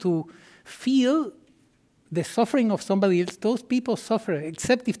willing to feel the suffering of somebody else. Those people suffer,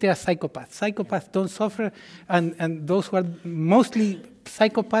 except if they are psychopaths. Psychopaths don't suffer, and those who are mostly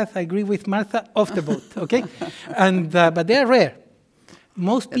psychopaths, I agree with Martha, off the boat, okay? But they are rare.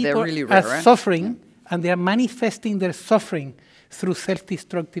 Most people really rare, are suffering, and they are manifesting their suffering through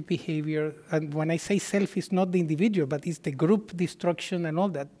self-destructive behavior. And when I say self, it's not the individual, but it's the group destruction and all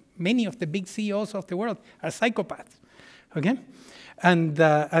that. Many of the big CEOs of the world are psychopaths, okay? And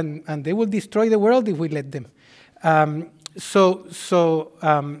they will destroy the world if we let them. So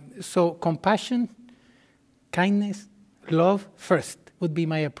compassion, kindness, love first would be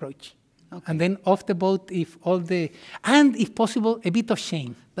my approach. Okay. And then off the boat, if possible, a bit of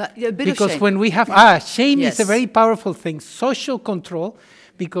shame. But yeah, a bit because of shame. When we have shame yes. is a very powerful thing. Social control,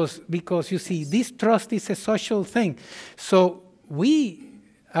 because you see, distrust is a social thing. So we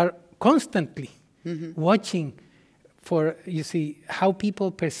are constantly watching for, you see, how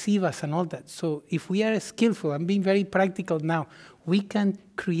people perceive us and all that. So if we are skillful, I'm being very practical now, we can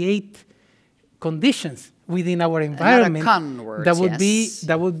create conditions within our environment that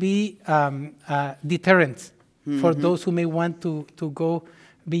would be deterrents for those who may want to go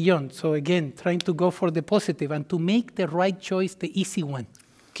beyond. So again, trying to go for the positive and to make the right choice the easy one.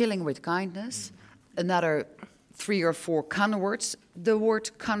 Killing with kindness. Another 3 or 4 con words. The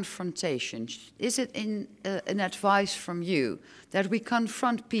word confrontation. Is it an advice from you that we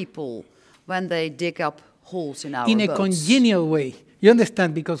confront people when they dig up holes in our boats? In a congenial way. You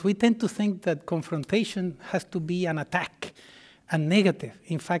understand? Because we tend to think that confrontation has to be an attack and negative.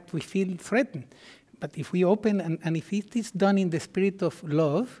 In fact, we feel threatened. But if we open, and if it is done in the spirit of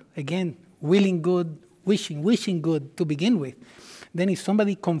love, again, willing good, wishing good to begin with, then if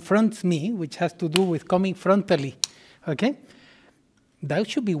somebody confronts me, which has to do with coming frontally, okay, that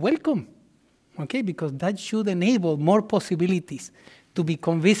should be welcome, okay, because that should enable more possibilities to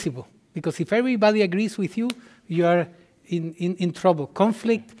become visible. Because if everybody agrees with you, you are in trouble.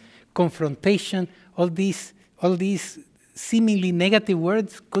 Conflict, confrontation, all these seemingly negative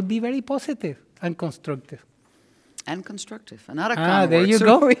words could be very positive and constructive. And constructive. Another con there word. you so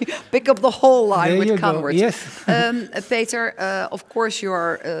go. We pick up the whole line there with con words. Yes. Peter, of course you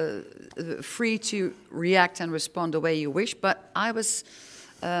are free to react and respond the way you wish, but I was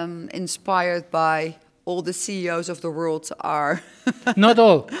inspired by all the CEOs of the world are... Not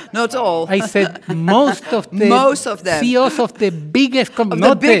all. Not all. I said most of them. CEOs of the biggest companies.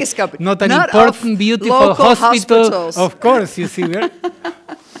 Not the biggest company. Not an important, beautiful hospital. Of course, you see.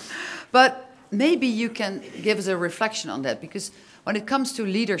 But maybe you can give us a reflection on that, because when it comes to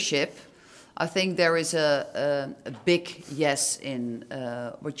leadership, I think there is a big yes in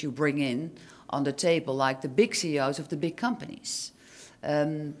what you bring in on the table, like the big CEOs of the big companies.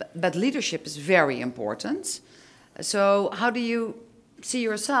 But leadership is very important. So how do you see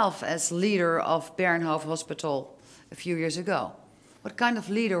yourself as leader of Bernhof Hospital a few years ago? What kind of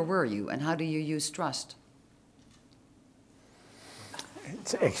leader were you, and how do you use trust?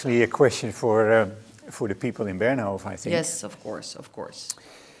 It's actually a question for the people in Bernhof, I think. Yes, of course.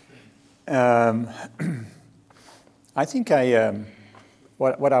 I think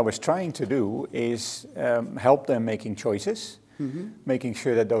what I was trying to do is help them making choices, making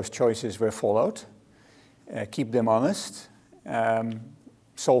sure that those choices were followed, keep them honest,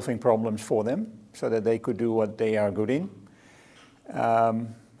 solving problems for them so that they could do what they are good in.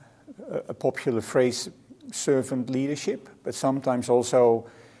 A popular phrase, servant leadership, but sometimes also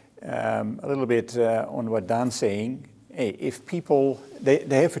a little bit on what Daan's saying. Hey, if people,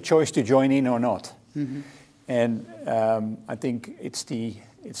 they have a choice to join in or not. And I think it's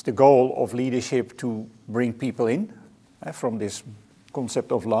the goal of leadership to bring people in from this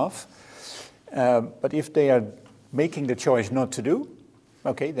concept of love. But if they are making the choice not to do,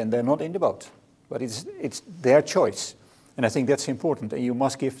 okay, then they're not in the boat. But it's their choice. And I think that's important. And you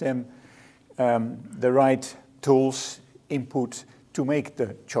must give them the right tools, input to make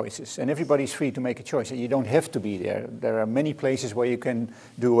the choices. And everybody's free to make a choice. And you don't have to be there. There are many places where you can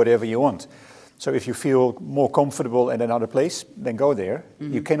do whatever you want. So if you feel more comfortable at another place, then go there.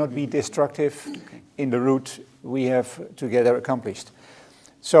 You cannot be destructive in the route we have together accomplished.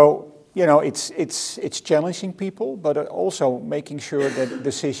 So, you know, it's challenging people, but also making sure that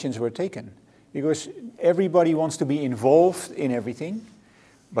decisions were taken. Because everybody wants to be involved in everything,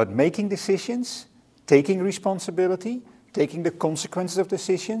 but making decisions, taking responsibility, taking the consequences of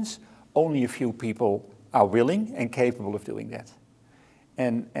decisions, only a few people are willing and capable of doing that.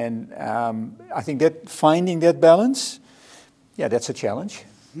 And I think that finding that balance, yeah, that's a challenge.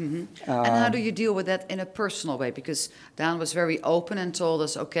 And how do you deal with that in a personal way? Because Daan was very open and told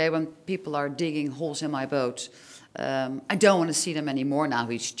us, okay, when people are digging holes in my boat, I don't want to see them anymore. Now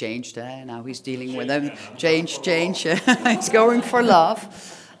he's changed, now he's dealing with them. Change. He's going for love.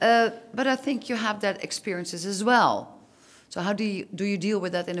 But I think you have that experiences as well. So how do you deal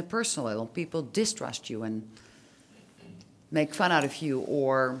with that in a personal way when people distrust you and make fun out of you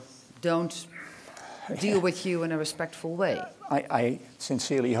or don't deal with you in a respectful way? I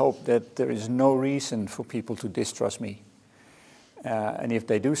sincerely hope that there is no reason for people to distrust me. And if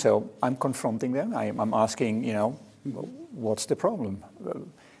they do so, I'm confronting them. I'm asking, you know, what's the problem?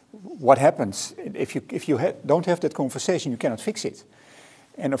 What happens? If you don't have that conversation, you cannot fix it.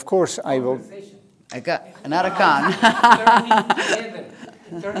 And of course, I will... I got another con.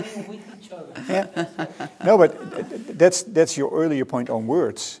 Turning with each other. Yeah. No, but that's your earlier point on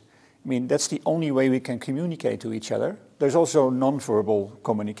words. I mean, that's the only way we can communicate to each other. There's also non-verbal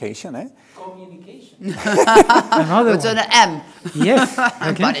communication. Communication. Another it's one. An M. Yes.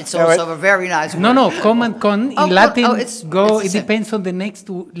 Okay. But it's also a very nice word. No, com and con in Latin it's it depends on the next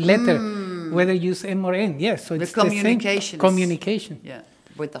letter, whether you use M or N. Yes, so it's communication. The same. Communication. Yeah,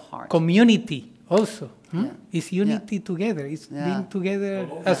 with the heart. Community also. It's unity together. It's being together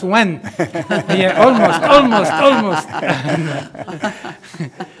as one. Yeah, almost.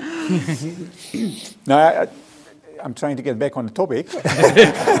 Now, I'm trying to get back on the topic.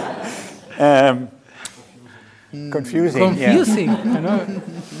 Confusing. Yeah.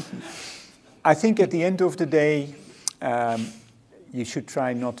 I think at the end of the day, you should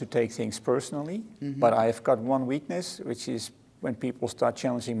try not to take things personally. But I've got one weakness, which is when people start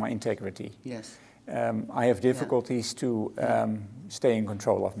challenging my integrity. Yes. I have difficulties to stay in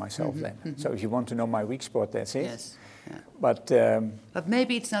control of myself then. So if you want to know my weak spot, that's it. Yes. Yeah. But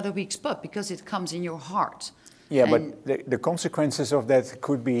maybe it's not a weak spot because it comes in your heart. Yeah, but the consequences of that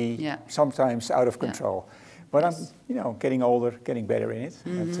could be sometimes out of control. But I'm, getting older, getting better in it.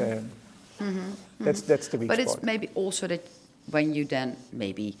 That's the weak spot. But it's maybe also that when you then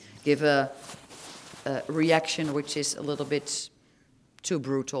maybe give a reaction which is a little bit too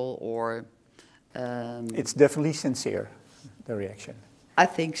brutal or... it's definitely sincere, the reaction. I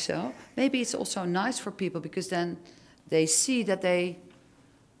think so. Maybe it's also nice for people because then they see that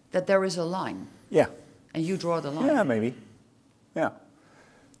there is a line. Yeah. And you draw the line. Yeah, maybe. Yeah.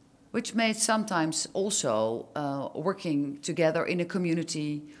 Which may sometimes also working together in a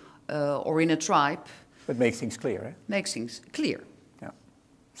community or in a tribe. But makes things clear, eh? Makes things clear. Yeah.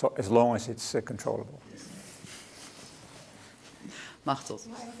 So as long as it's controllable. Machteld.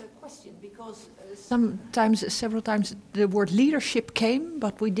 I have a question because several times the word leadership came,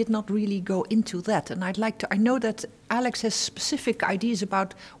 but we did not really go into that. And I know that Alex has specific ideas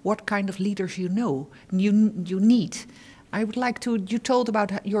about what kind of leaders you need. I would like to, you told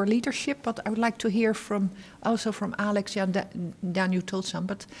about your leadership, but I would like to hear from Alex, Dan you told some,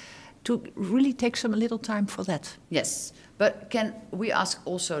 but to really take a little time for that. Yes, but can we ask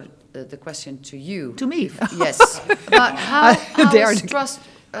also the question to you? To me? Yes. About how is trust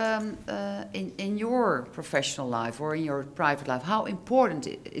in your professional life or in your private life, how important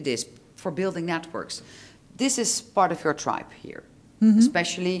it is for building networks? This is part of your tribe here,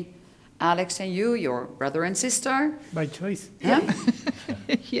 especially Alex and you, your brother and sister. By choice. Yeah?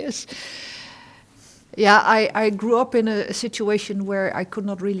 Yes. Yeah, I grew up in a situation where I could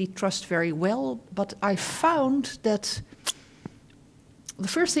not really trust very well, but I found that the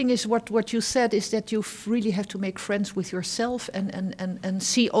first thing is what you said is that you really have to make friends with yourself and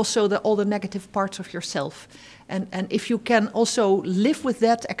see also all the negative parts of yourself. And if you can also live with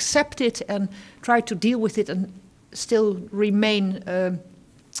that, accept it, and try to deal with it and still remain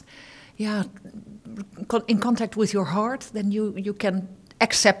in contact with your heart, then you can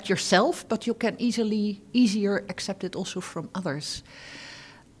accept yourself, but you can easier accept it also from others.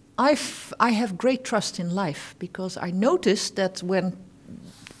 I have great trust in life because I noticed that when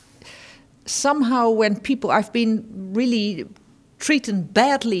people, I've been really treated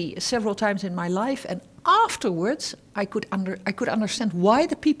badly several times in my life, and afterwards I could understand why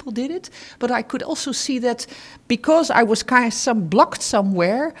the people did it, but I could also see that because I was kind of blocked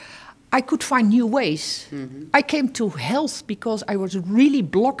somewhere, I could find new ways. Mm-hmm. I came to health because I was really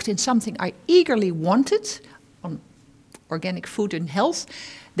blocked in something I eagerly wanted, on organic food and health.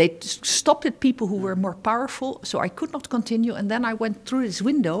 They stopped at people who were more powerful, so I could not continue. And then I went through this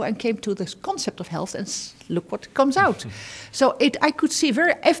window and came to this concept of health, and look what comes out. So I could see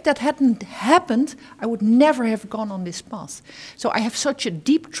if that hadn't happened, I would never have gone on this path. So I have such a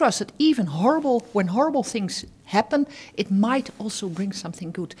deep trust that even when horrible things happen, it might also bring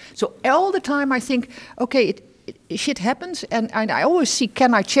something good. So all the time I think, okay, shit happens, and I always see,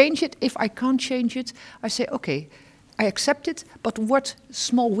 can I change it? If I can't change it, I say, okay, I accept it, but what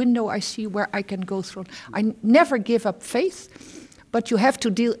small window I see where I can go through. I never give up faith, but you have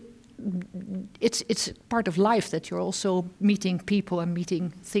to deal. It's part of life that you're also meeting people and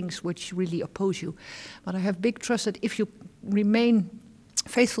meeting things which really oppose you. But I have big trust that if you remain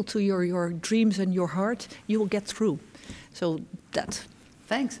faithful to your dreams and your heart, you will get through. So that.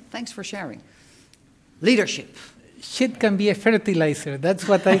 Thanks for sharing. Leadership. Shit can be a fertilizer. That's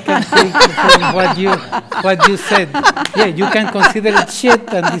what I can take from what you said. Yeah, you can consider it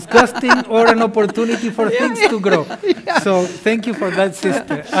shit and disgusting, or an opportunity for things to grow. Yeah. So thank you for that,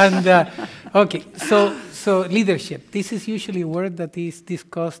 sister. And okay, so leadership. This is usually a word that is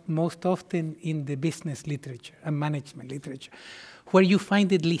discussed most often in the business literature and management literature, where you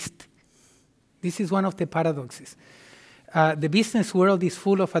find it least. This is one of the paradoxes. The business world is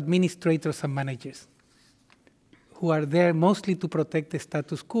full of administrators and managers who are there mostly to protect the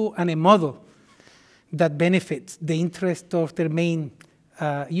status quo and a model that benefits the interest of their main,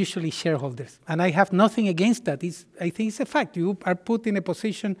 usually shareholders. And I have nothing against that. I think it's a fact. You are put in a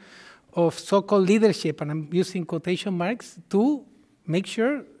position of so-called leadership, and I'm using quotation marks, to make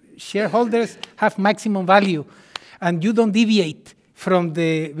sure shareholders have maximum value, and you don't deviate from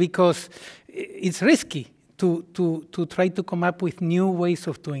because it's risky to try to come up with new ways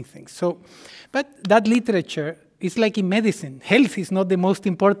of doing things. So, but that literature, it's like in medicine. Health is not the most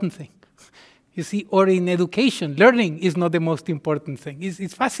important thing. You see, or in education, learning is not the most important thing.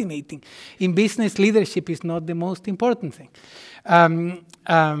 It's fascinating. In business, leadership is not the most important thing. And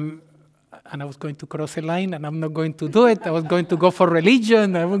I was going to cross a line, and I'm not going to do it. I was going to go for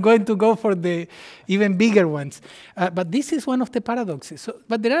religion. I was going to go for the even bigger ones. But this is one of the paradoxes.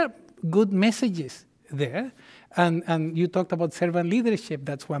 But there are good messages there. And you talked about servant leadership.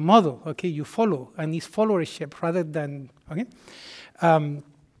 That's one model, okay? You follow, and it's followership rather than, okay?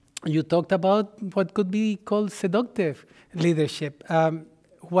 You talked about what could be called seductive leadership.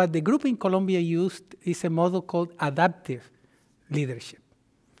 What the group in Colombia used is a model called adaptive leadership,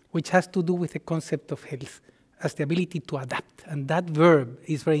 which has to do with the concept of health as the ability to adapt. And that verb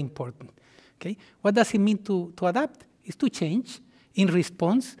is very important, okay? What does it mean to adapt? It's to change in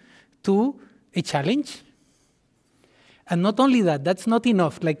response to a challenge. And not only that, that's not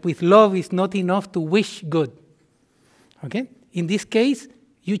enough. Like with love, it's not enough to wish good. Okay? In this case,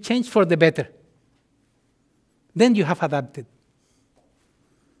 you change for the better. Then you have adapted.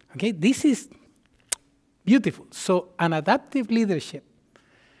 Okay? This is beautiful. So an adaptive leadership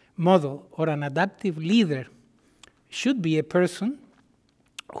model or an adaptive leader should be a person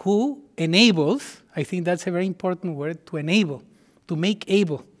who enables, I think that's a very important word, to enable, to make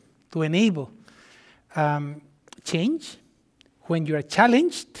able, to enable change when you are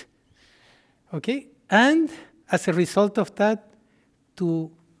challenged, okay? And as a result of that,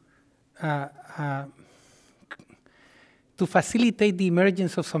 to facilitate the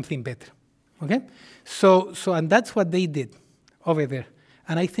emergence of something better, okay? So and that's what they did over there.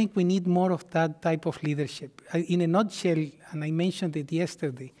 And I think we need more of that type of leadership. In a nutshell, and I mentioned it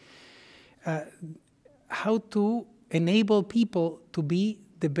yesterday, how to enable people to be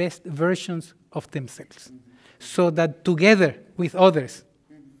the best versions of themselves, so that together with others,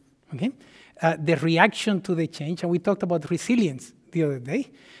 Okay? The reaction to the change, and we talked about resilience the other day,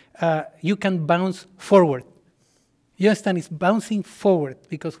 you can bounce forward. You understand? It's bouncing forward,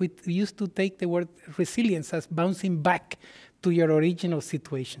 because we used to take the word resilience as bouncing back to your original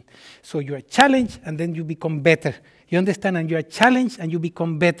situation. So you are challenged, and then you become better. You understand? And you are challenged, and you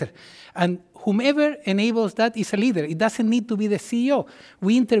become better. And whomever enables that is a leader. It doesn't need to be the CEO.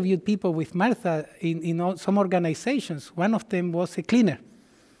 We interviewed people with Martha in some organizations. One of them was a cleaner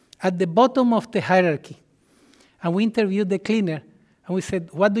at the bottom of the hierarchy. And we interviewed the cleaner, and we said,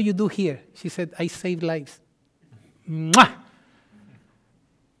 "What do you do here?" She said, "I save lives." Mwah!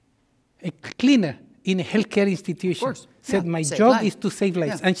 A cleaner in a healthcare institution said, "My job is to save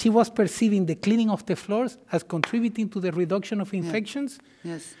lives." Yeah. And she was perceiving the cleaning of the floors as contributing to the reduction of infections,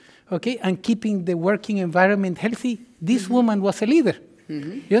 okay, and keeping the working environment healthy. This woman was a leader,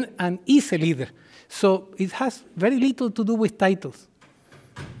 you know, and is a leader. So it has very little to do with titles.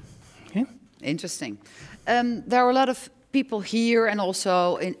 Okay? Interesting. There are a lot of people here and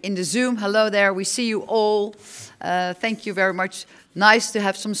also in the Zoom. Hello there, we see you all. Thank you very much. Nice to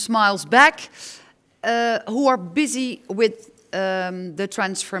have some smiles back. Who are busy with the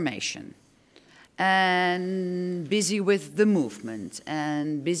transformation and busy with the movement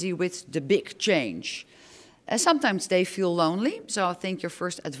and busy with the big change. And sometimes they feel lonely. So I think your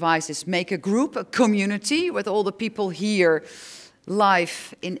first advice is make a group, a community with all the people here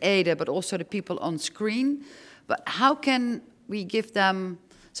live in Ede, but also the people on screen. But how can we give them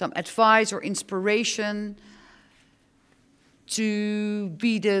some advice or inspiration to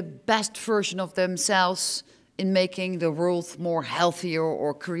be the best version of themselves in making the world more healthier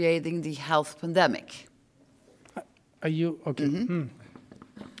or creating the health pandemic? Are you okay?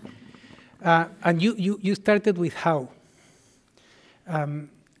 And you started with how.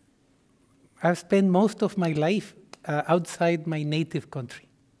 I've spent most of my life outside my native country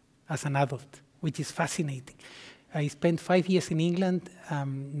as an adult, which is fascinating. I spent 5 years in England,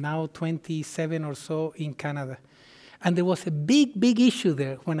 now 27 or so in Canada. And there was a big, big issue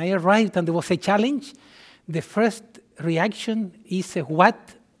there. When I arrived and there was a challenge, the first reaction is a what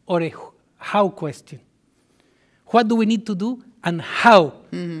or a how question. What do we need to do and how?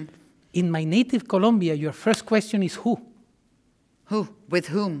 In my native Colombia, your first question is who? Who? With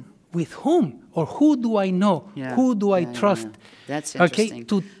whom? With whom? Or who do I know? Who do I trust? That's interesting.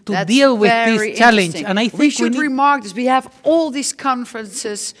 Okay, to deal with this challenge. And I think we should remark this. We have all these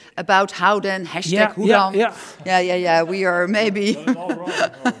conferences about how then, hashtag who dan. Yeah. We are maybe...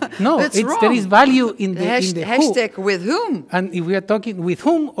 No, it's wrong. There is value in the hashtag who. With whom. And if we are talking with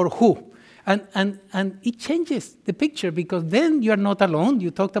whom or who. And it changes the picture, because then you are not alone.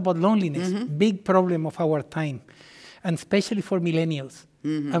 You talked about loneliness, big problem of our time, and especially for millennials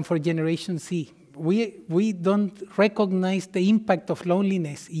and for Generation Z. We don't recognize the impact of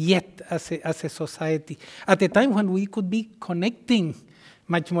loneliness yet as a society, at a time when we could be connecting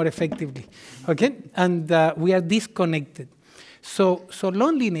much more effectively, okay? And we are disconnected. So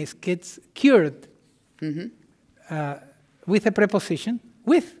loneliness gets cured with a preposition,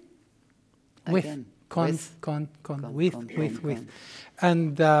 with. Again, with.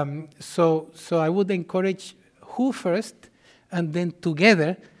 And so I would encourage who first, and then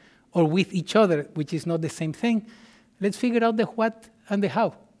together, or with each other, which is not the same thing. Let's figure out the what and the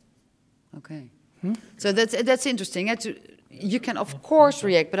how. Okay. So that's interesting. You can, of course,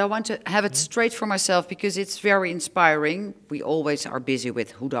 react, but I want to have it straight for myself, because it's very inspiring. We always are busy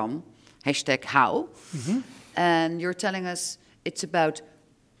with who dan, hashtag how. And you're telling us it's about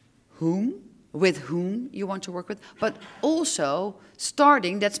whom, with whom you want to work with, but also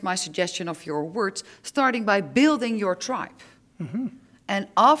starting, that's my suggestion of your words, starting by building your tribe. And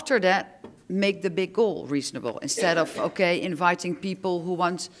after that, make the big goal reasonable, instead of, okay, inviting people who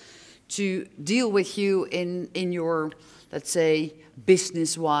want to deal with you in your, let's say,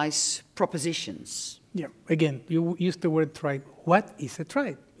 business-wise propositions. Yeah, again, you used the word tribe. What is a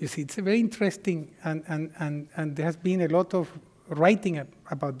tribe? You see, it's a very interesting, and there has been a lot of writing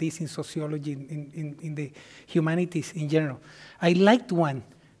about this in sociology, in the humanities in general. I liked one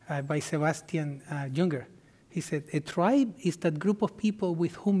by Sebastian Junger. He said, a tribe is that group of people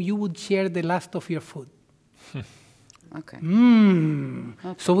with whom you would share the last of your food. Okay.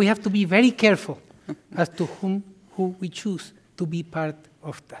 So we have to be very careful as to who we choose to be part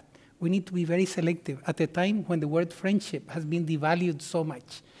of that. We need to be very selective at a time when the word friendship has been devalued so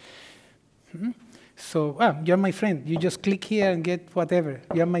much. So, you're my friend. You just click here and get whatever.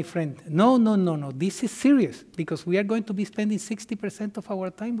 You're my friend. No. This is serious, because we are going to be spending 60% of our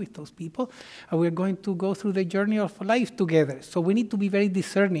time with those people, and we're going to go through the journey of life together. So we need to be very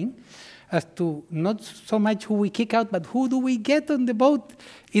discerning as to not so much who we kick out, but who do we get on the boat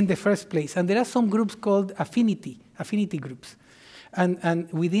in the first place. And there are some groups called affinity groups. And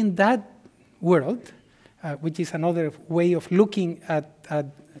within that world, which is another way of looking at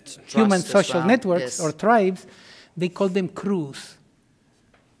human social networks or tribes, they call them crews,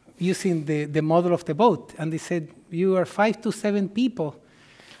 using the model of the boat. And they said, you are 5 to 7 people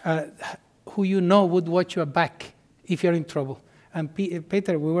who you know would watch your back if you're in trouble. And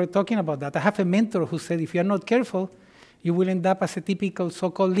Peter, we were talking about that. I have a mentor who said, if you're not careful, you will end up as a typical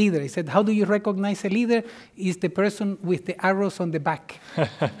so-called leader. He said, how do you recognize a leader? Is the person with the arrows on the back.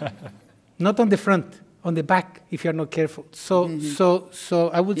 Not on the front, on the back, if you're not careful. So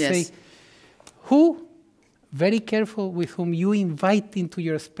I would say, who? Very careful with whom you invite into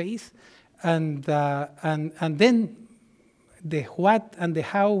your space, and then the what and the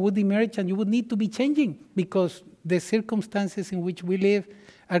how would emerge, and you would need to be changing because the circumstances in which we live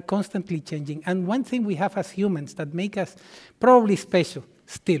are constantly changing. And one thing we have as humans that make us probably special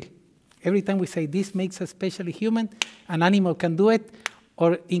still, every time we say this makes us especially human, an animal can do it,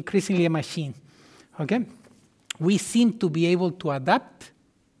 or increasingly a machine, okay? We seem to be able to adapt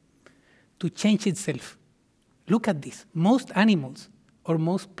to change itself. Look at this. Most animals or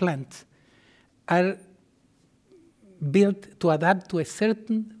most plants are built to adapt to a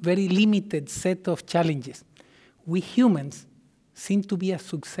certain, very limited set of challenges. We humans seem to be as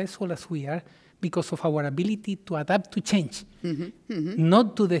successful as we are because of our ability to adapt to change.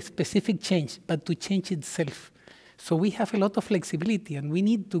 Not to the specific change, but to change itself. So we have a lot of flexibility, and we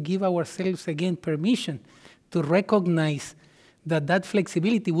need to give ourselves, again, permission to recognize that that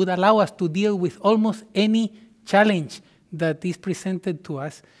flexibility would allow us to deal with almost any challenge that is presented to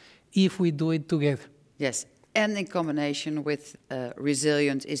us if we do it together. Yes, and in combination with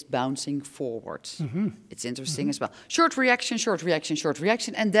resilience is bouncing forward. It's interesting as well. Short reaction, short reaction, short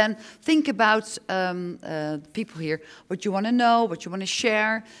reaction, and then think about people here, what you want to know, what you want to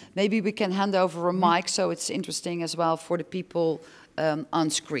share. Maybe we can hand over a mic, so it's interesting as well for the people on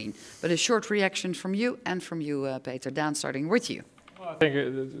screen. But a short reaction from you and from you, Peter. Daan, starting with you. Well, I think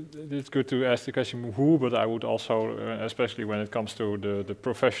it's good to ask the question who, but I would also, especially when it comes to the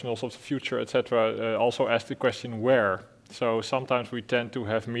professionals of the future, etc., also ask the question where. So sometimes we tend to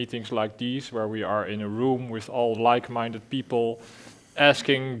have meetings like these where we are in a room with all like-minded people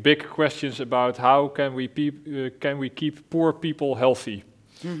asking big questions about how can we keep poor people healthy,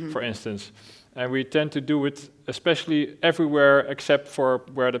 for instance. And we tend to do it especially everywhere except for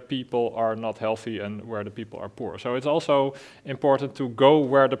where the people are not healthy and where the people are poor. So it's also important to go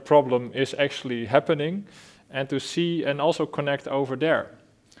where the problem is actually happening and to see and also connect over there.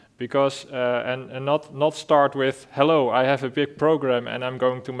 Because, and not start with, hello, I have a big program and I'm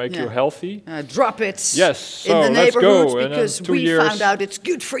going to make you healthy. Drop it yes, in the neighborhood go. because we found out it's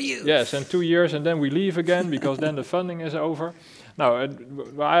good for you. Yes, and 2 years and then we leave again because then the funding is over. Now,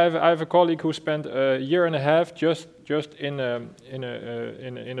 I have a colleague who spent a year and a half just in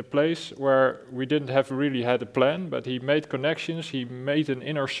a place where we didn't have really had a plan, but he made connections. He made an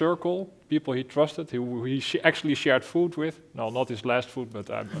inner circle, people he trusted, who he actually shared food with. No, not his last food, but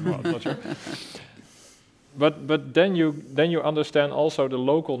I'm not sure. But then you understand also the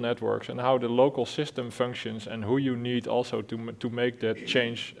local networks and how the local system functions and who you need also to make that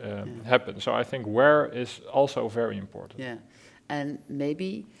change happen. So I think where is also very important. Yeah. And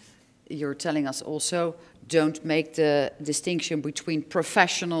maybe you're telling us also, don't make the distinction between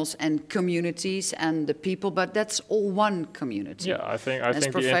professionals and communities and the people, but that's all one community. Yeah, I think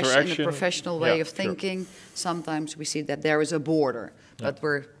the interaction... In a professional way of thinking, sometimes we see that there is a border, but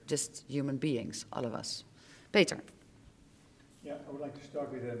we're just human beings, all of us. Peter. Yeah, I would like to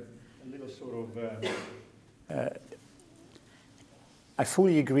start with a little sort of... I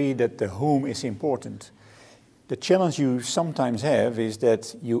fully agree that the whom is important. The challenge you sometimes have is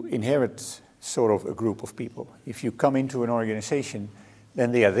that you inherit sort of a group of people. If you come into an organization,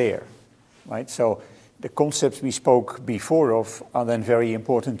 then they are there, right? So the concepts we spoke before of are then very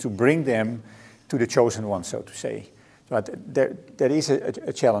important to bring them to the chosen one, so to say. But there is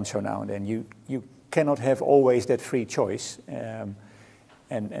a challenge so now and then. You cannot have always that free choice, and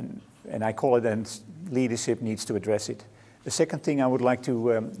I call it, and leadership needs to address it. The second thing I would like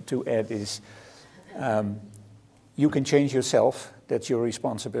to add is, you can change yourself, that's your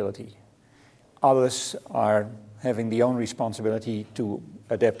responsibility. Others are having the own responsibility to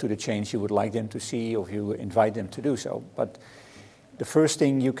adapt to the change you would like them to see, or you invite them to do so. But the first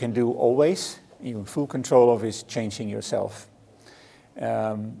thing you can do always, you're in full control of, is changing yourself.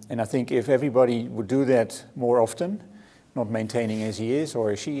 And I think if everybody would do that more often, not maintaining as he is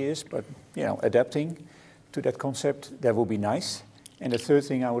or as she is, but adapting to that concept, that would be nice. And the third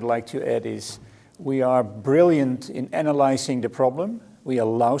thing I would like to add is we are brilliant in analyzing the problem. We are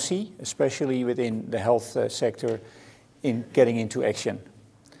lousy, especially within the health sector, in getting into action.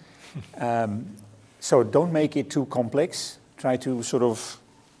 So don't make it too complex. Try to sort of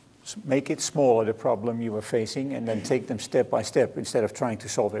make it smaller, the problem you are facing, and then take them step by step instead of trying to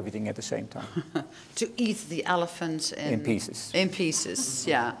solve everything at the same time. To eat the elephant In pieces. In pieces,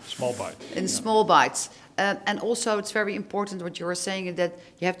 yeah. Small bites. In small bites. And also it's very important what you were saying, that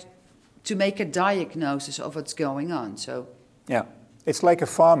you have to make a diagnosis of what's going on. So yeah, it's like a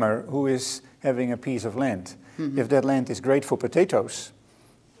farmer who is having a piece of land. If that land is great for potatoes,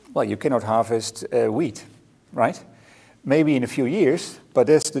 well, you cannot harvest wheat, right? Maybe in a few years, but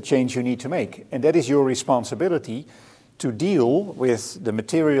that's the change you need to make. And that is your responsibility to deal with the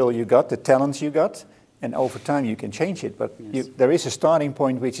material you got, the talents you got, and over time you can change it. But yes. There is a starting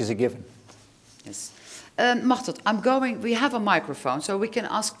point which is a given. Yes. Machteld, we have a microphone, so we can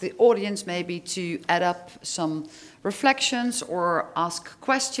ask the audience maybe to add up some reflections or ask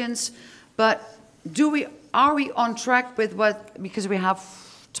questions. But are we on track with what, because we have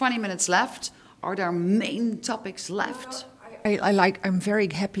 20 minutes left, are there main topics left? I'm very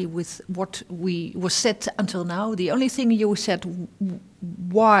happy with what was said until now. The only thing you said,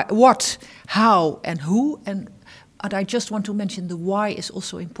 why, what, how, and who, and I just want to mention the why is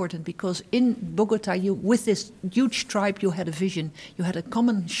also important, because in Bogota, with this huge tribe, you had a vision, you had a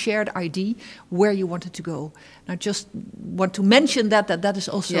common shared idea where you wanted to go. And I just want to mention that is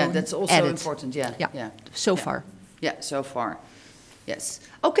also that's also added. important. Yeah. So far. Yeah, so far. Yes.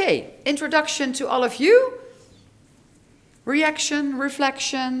 Okay. Introduction to all of you. Reaction,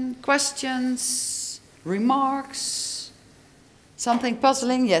 reflection, questions, remarks. Something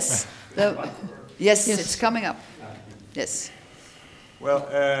puzzling? Yes. Yes, it's coming up. Yes. Well,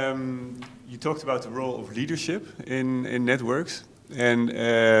 you talked about the role of leadership in networks, and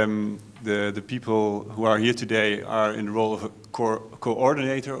the people who are here today are in the role of a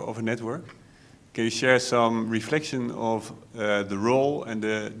coordinator of a network. Can you share some reflection of the role and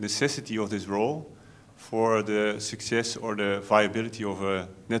the necessity of this role for the success or the viability of a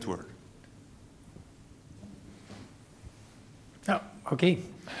network? Oh, okay.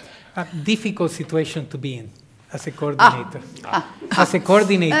 A difficult situation to be in as a coordinator. As a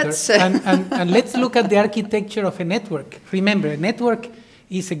coordinator. And let's look at the architecture of a network. Remember, a network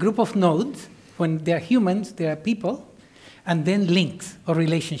is a group of nodes. When they are humans, they are people, and then links or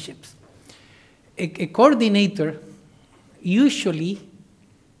relationships. A coordinator usually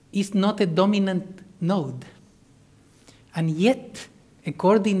is not a dominant node. And yet, a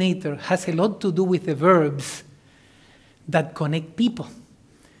coordinator has a lot to do with the verbs that connect people.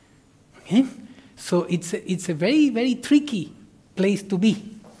 Okay? So it's a very, very tricky place to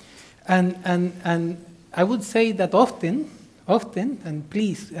be. And I would say that often, and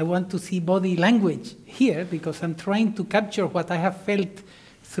please, I want to see body language here, because I'm trying to capture what I have felt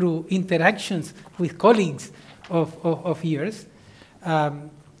through interactions with colleagues of years.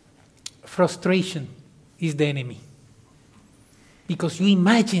 Frustration is the enemy. Because you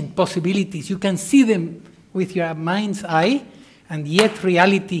imagine possibilities, you can see them with your mind's eye, and yet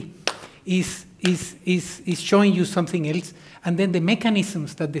reality is showing you something else, and then the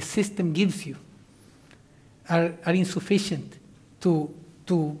mechanisms that the system gives you are insufficient to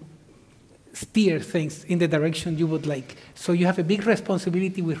steer things in the direction you would like. So you have a big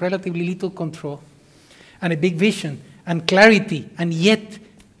responsibility with relatively little control, and a big vision and clarity, and yet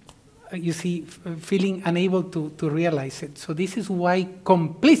you see, feeling unable to realize it. So this is why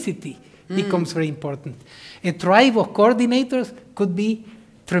complicity becomes very important. A tribe of coordinators could be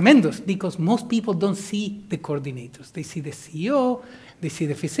tremendous, because most people don't see the coordinators. They see the CEO, they see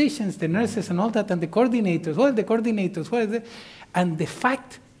the physicians, the nurses, and all that, and the coordinators. What are the coordinators? What is it? And the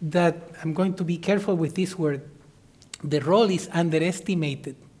fact that, I'm going to be careful with this word, the role is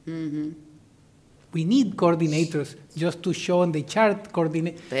underestimated. Mm-hmm. We need coordinators just to show on the chart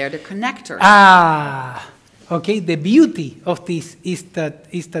coordinate. They are the connectors. Okay. The beauty of this is that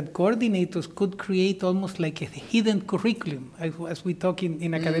coordinators could create almost like a hidden curriculum, as we talk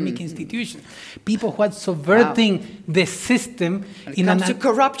in academic institutions. People who are subverting the system. When it comes to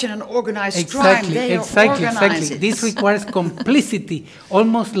corruption and organized crime, they Exactly. This requires complicity,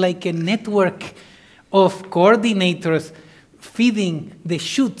 almost like a network of coordinators feeding the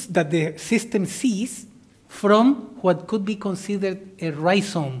shoots that the system sees from what could be considered a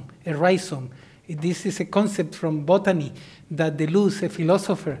rhizome. This is a concept from botany that Deleuze, a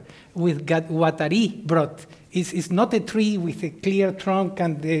philosopher, with Guattari brought. It's not a tree with a clear trunk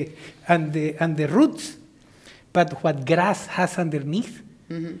and the roots, but what grass has underneath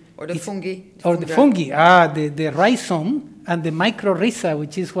Or the fungi. Or the fungi, the rhizome and the mycorrhiza,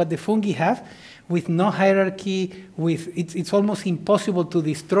 which is what the fungi have, with no hierarchy, it's almost impossible to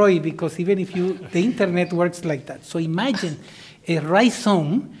destroy, because even if the internet works like that. So imagine a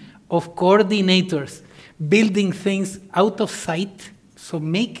rhizome of coordinators building things out of sight, so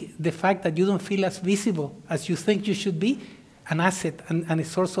make the fact that you don't feel as visible as you think you should be an asset and a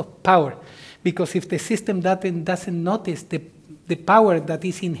source of power. Because if the system doesn't notice the power that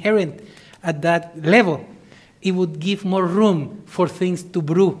is inherent at that level, it would give more room for things to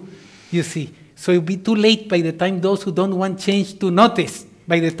brew, you see. So it would be too late by the time those who don't want change to notice.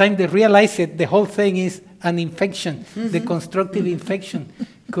 By the time they realize it, the whole thing is an infection. The constructive infection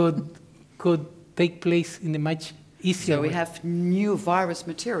could take place in a much easier way. So we have new virus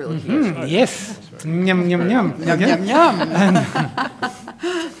material here. Yes. Yum, yum, yum. Yum, yum, yum.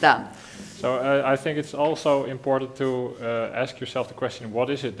 Daan. So I think it's also important to ask yourself the question, what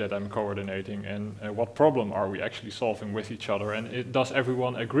is it that I'm coordinating, and what problem are we actually solving with each other, and does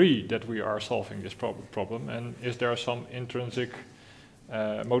everyone agree that we are solving this problem, and is there some intrinsic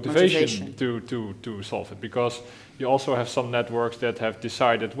motivation to solve it? Because you also have some networks that have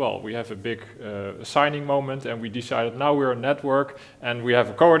decided, well, we have a big signing moment and we decided now we're a network and we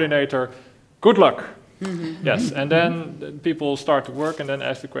have a coordinator, good luck. Yes, and then people start to work and then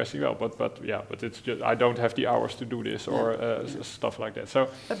ask the question, well, but it's just, I don't have the hours to do this, or stuff like that. So,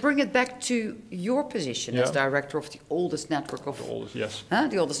 but bring it back to your position as director of the oldest network of the oldest, yes,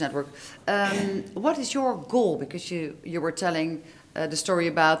 the oldest network. What is your goal? Because you were telling the story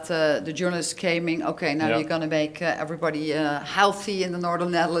about the journalists coming. Okay, now you're going to make everybody healthy in the Northern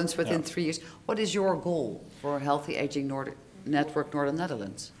Netherlands within 3 years. What is your goal for a healthy aging network Northern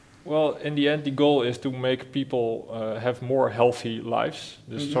Netherlands? Well, in the end, the goal is to make people have more healthy lives,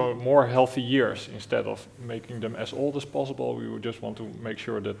 so more healthy years. Instead of making them as old as possible, we would just want to make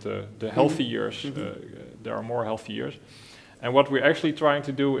sure that the healthy years, there are more healthy years. And what we're actually trying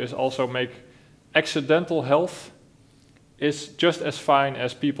to do is also make accidental health is just as fine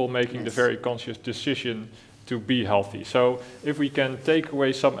as people making the very conscious decision to be healthy. So if we can take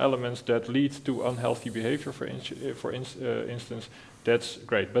away some elements that lead to unhealthy behavior, for instance, that's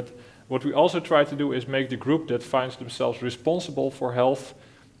great. But what we also try to do is make the group that finds themselves responsible for health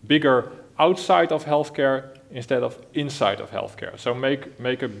bigger outside of healthcare instead of inside of healthcare. So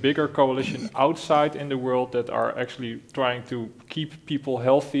make a bigger coalition outside in the world that are actually trying to keep people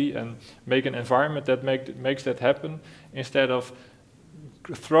healthy and make an environment that makes that happen, instead of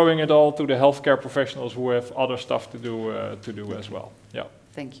throwing it all to the healthcare professionals who have other stuff to do as well. Yeah.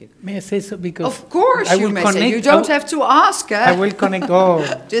 Thank you. May I say so? Because of course you may say. You don't have to ask. I will connect.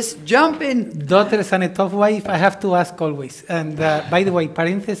 Just jump in. Daughters and a tough wife, I have to ask always. And by the way,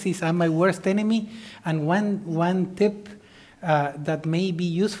 parentheses, I'm my worst enemy. And one tip that may be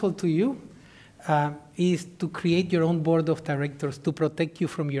useful to you is to create your own board of directors to protect you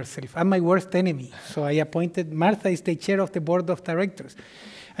from yourself. I'm my worst enemy. So I appointed, Martha is the chair of the board of directors.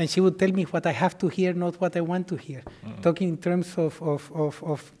 And she would tell me what I have to hear, not what I want to hear. Talking in terms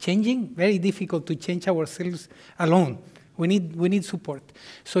of changing, very difficult to change ourselves alone. We need support.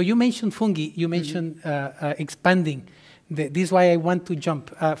 So you mentioned fungi, you mentioned expanding. This is why I want to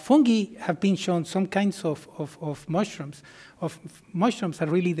jump. Fungi have been shown, some kinds of mushrooms. Mushrooms are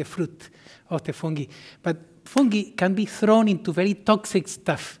really the fruit of the fungi. But fungi can be thrown into very toxic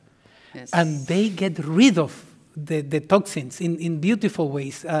stuff. Yes. And they get rid of the toxins in beautiful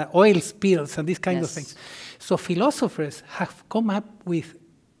ways, oil spills and these kinds of things. So philosophers have come up with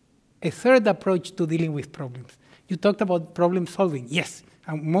a third approach to dealing with problems. You talked about problem solving. Yes,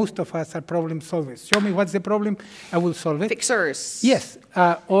 and most of us are problem solvers. Show me what's the problem, I will solve it. Fixers. Yes,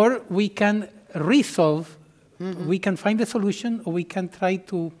 or we can resolve, we can find a solution, or we can try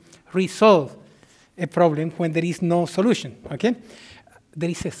to resolve a problem when there is no solution, okay? There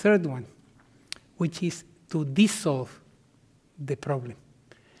is a third one, which is to dissolve the problem.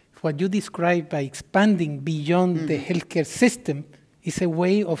 What you described by expanding beyond the healthcare system is a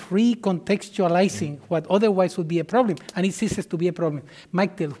way of recontextualizing what otherwise would be a problem, and it ceases to be a problem.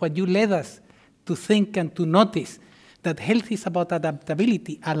 Machteld, what you led us to think and to notice, that health is about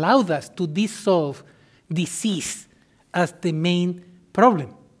adaptability, allowed us to dissolve disease as the main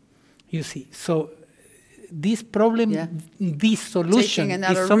problem, you see. So this problem, this solution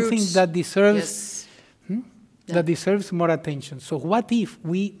is something that deserves that deserves more attention. So what if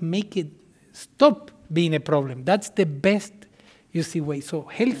we make it stop being a problem? That's the best, you see, way. So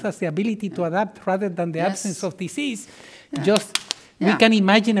health has the ability to adapt rather than the absence of disease. Just we can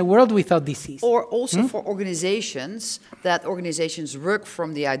imagine a world without disease. Or also for organizations, that organizations work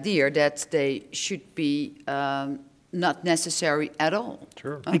from the idea that they should be not necessary at all.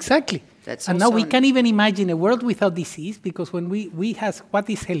 Sure. Huh? Exactly. That's and now also we can't even imagine a world without disease, because when we ask what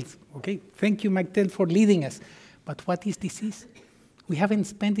is health, okay, thank you, Machteld, for leading us. But what is disease? We haven't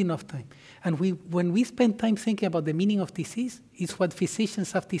spent enough time. And when we spend time thinking about the meaning of disease, it's what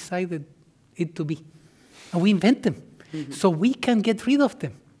physicians have decided it to be. And we invent them. Mm-hmm. So we can get rid of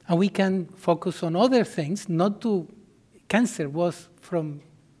them. And we can focus on other things, not to... Cancer was from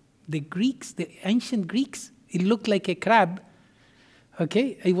the Greeks, the ancient Greeks. It looked like a crab.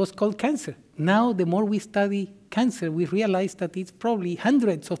 Okay, it was called cancer. Now, the more we study cancer, we realize that it's probably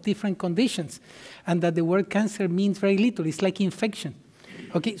hundreds of different conditions, and that the word cancer means very little. It's like infection.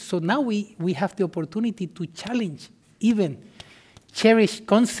 Okay, so now we have the opportunity to challenge even cherished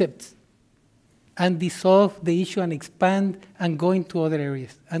concepts and dissolve the issue and expand and go into other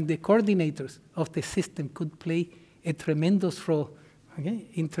areas. And the coordinators of the system could play a tremendous role, okay,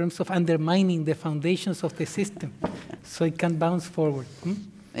 in terms of undermining the foundations of the system so it can bounce forward.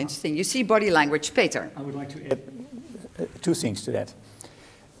 Interesting. You see body language. Peter. I would like to add two things to that.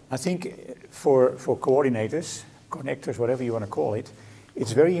 I think for coordinators, connectors, whatever you want to call it,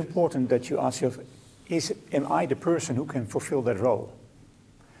 it's very important that you ask yourself, am I the person who can fulfill that role?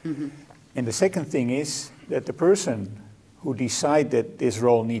 Mm-hmm. And the second thing is that the person who decides that this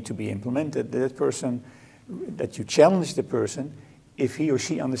role needs to be implemented, that you challenge the person if he or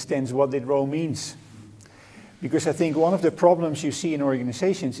she understands what that role means. Because I think one of the problems you see in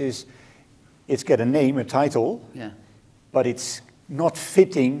organizations is it's got a name, a title, but it's not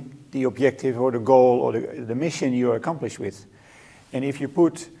fitting the objective or the goal or the mission you accomplish with. And if you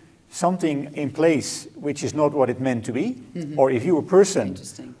put something in place which is not what it meant to be, or if you're a person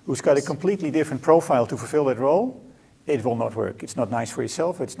who's got a completely different profile to fulfill that role, it will not work. It's not nice for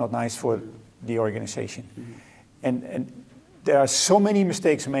yourself, it's not nice for the organization. And there are so many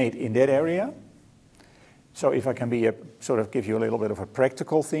mistakes made in that area. So if I can be give you a little bit of a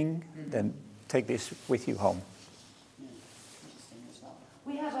practical thing, then take this with you home.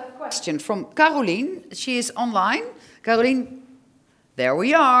 We have a question from Caroline. She is online. Caroline, there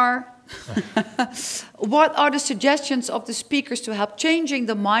we are. What are the suggestions of the speakers to help changing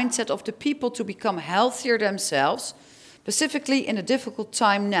the mindset of the people to become healthier themselves, specifically in a difficult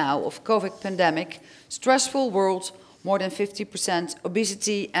time now of COVID pandemic, stressful world, more than 50%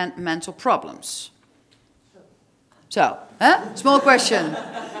 obesity and mental problems? So, small question.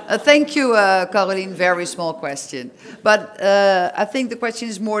 Thank you, Caroline, very small question. But I think the question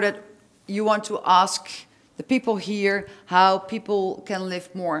is more that you want to ask the people here how people can live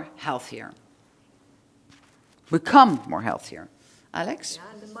more healthier, become more healthier. Alex?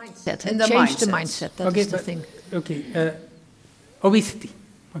 Yeah, the mindset. And the change mindset. the mindset, that's the thing. Okay, obesity,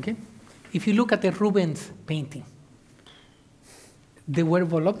 okay? If you look at the Rubens painting, they were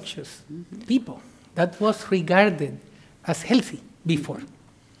voluptuous people. That was regarded as healthy before.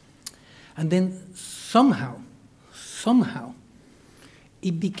 And then somehow,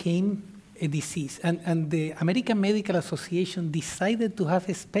 it became a disease. And the American Medical Association decided to have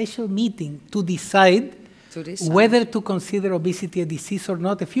a special meeting to decide whether to consider obesity a disease or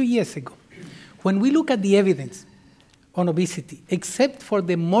not a few years ago. When we look at the evidence on obesity, except for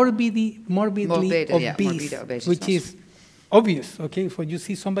the morbidly obese, which is obvious, okay, for you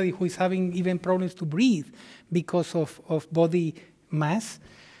see somebody who is having even problems to breathe because of body mass,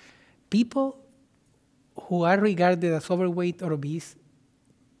 people who are regarded as overweight or obese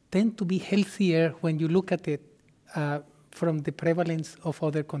tend to be healthier when you look at it from the prevalence of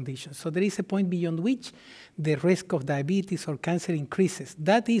other conditions. So there is a point beyond which the risk of diabetes or cancer increases.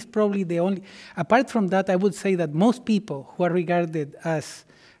 That is probably the only, apart from that, I would say that most people who are regarded as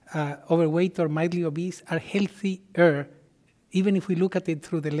overweight or mildly obese are healthier, even if we look at it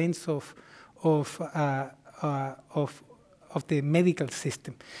through the lens of the medical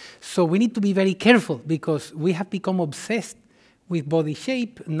system. So we need to be very careful because we have become obsessed with body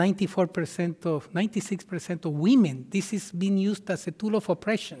shape. 96% of women, this is being used as a tool of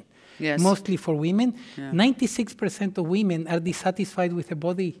oppression, mostly for women. 96% of women are dissatisfied with their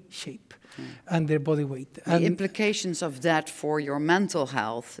body shape and their body weight. The implications of that for your mental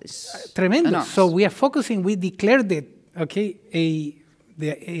health is tremendous. enormous. So we are focusing, we declared it, okay,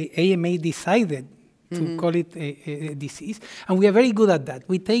 the AMA decided to call it a disease, and we are very good at that.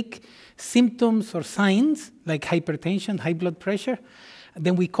 We take symptoms or signs like hypertension, high blood pressure,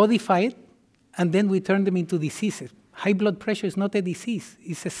 then we codify it, and then we turn them into diseases. High blood pressure is not a disease,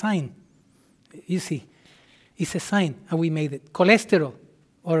 it's a sign. You see, it's a sign, and we made it. Cholesterol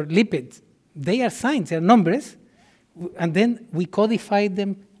or lipids, they are signs, they are numbers, and then we codify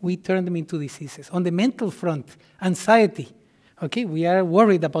them, we turn them into diseases. On the mental front, anxiety, Okay, we are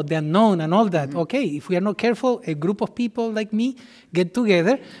worried about the unknown and all that. Okay, if we are not careful, a group of people like me get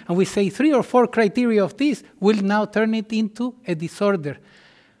together and we say 3 or 4 criteria of this will now turn it into a disorder.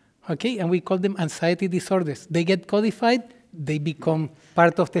 Okay, and we call them anxiety disorders. They get codified, they become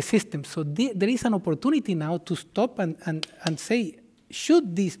part of the system. So there is an opportunity now to stop and say,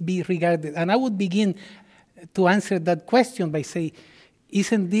 should this be regarded? And I would begin to answer that question by saying,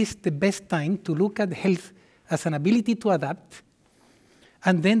 isn't this the best time to look at health as an ability to adapt,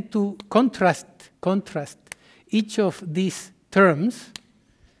 and then to contrast each of these terms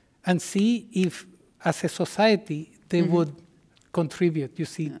and see if, as a society, they would contribute, you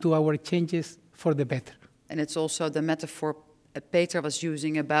see, to our changes for the better. And it's also the metaphor Peter was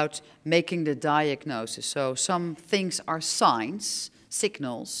using about making the diagnosis. So some things are signs,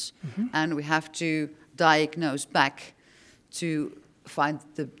 signals, and we have to diagnose back to find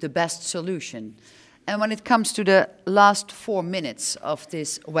the best solution. And when it comes to the last 4 minutes of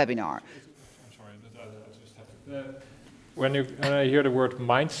this webinar. I'm sorry, I just have to, when I hear the word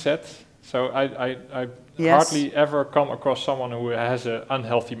mindset, so I hardly ever come across someone who has an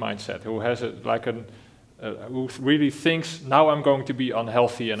unhealthy mindset, who has who really thinks, now I'm going to be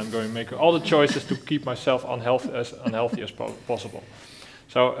unhealthy and I'm going to make all the choices to keep myself unhealthy as possible.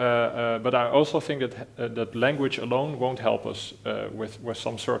 So, but I also think that that language alone won't help us with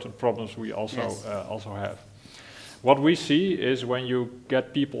some certain problems we also have. What we see is when you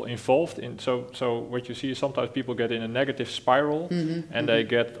get people involved in, so what you see is sometimes people get in a negative spiral and they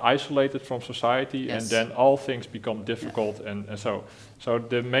get isolated from society, and then all things become difficult, and so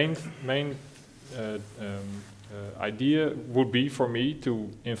the main idea would be for me to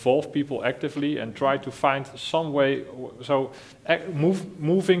involve people actively and try to find some way. So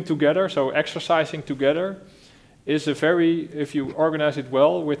moving together, so exercising together, is a very, if you organize it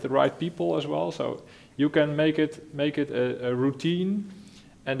well with the right people as well, so you can make it a routine,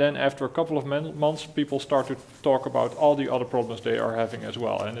 and then after a couple of months people start to talk about all the other problems they are having as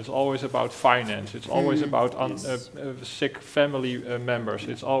well. And it's always about finance, it's always about sick family members,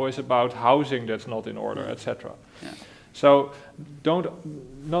 it's always about housing that's not in order, etc. So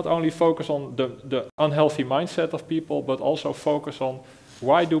not only focus on the unhealthy mindset of people, but also focus on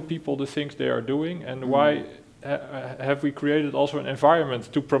why do people the things they are doing, and why have we created also an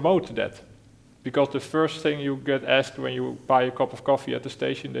environment to promote that. Because the first thing you get asked when you buy a cup of coffee at the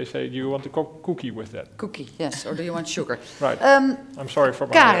station, they say, do you want a cookie with that? Cookie, yes, or do you want sugar? Right. I'm sorry for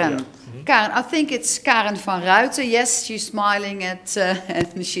my... Karen, Karen, I think it's Karen van Ruiten. Yes, she's smiling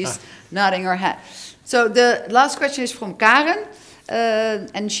and she's nodding her head. So the last question is from Karen,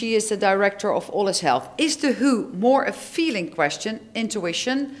 and she is the director of All is Health. Is the who more a feeling question,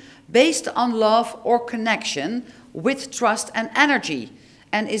 intuition, based on love or connection with trust and energy?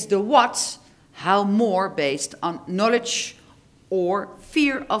 And is the what... how more based on knowledge or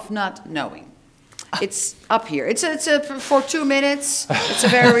fear of not knowing? It's up here. It's for 2 minutes. It's a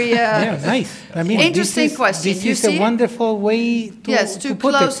very nice. I mean, interesting question. This is a wonderful way to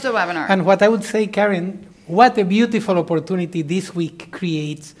close the webinar. And what I would say, Karen, what a beautiful opportunity this week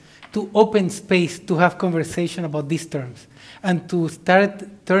creates to open space to have conversation about these terms and to start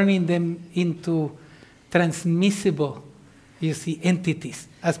turning them into transmissible, you see, entities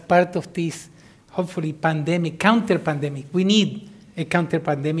as part of this, hopefully, pandemic, counter-pandemic. We need a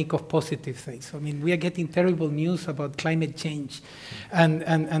counter-pandemic of positive things. I mean, we are getting terrible news about climate change and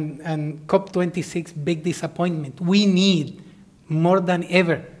COP26, big disappointment. We need, more than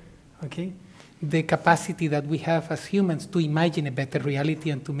ever, okay, the capacity that we have as humans to imagine a better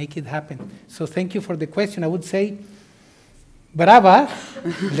reality and to make it happen. So thank you for the question. I would say, brava,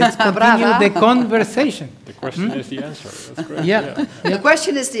 let's continue the conversation. The question is the answer. That's great. Yeah. The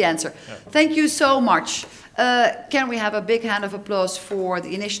question is the answer. Yeah. Thank you so much. Can we have a big hand of applause for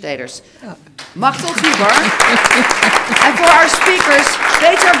the initiators? Machteld Huber. And for our speakers,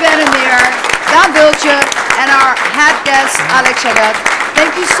 Peter Bennemeer, Daan Bultje, and our head guest, Alex Jadad.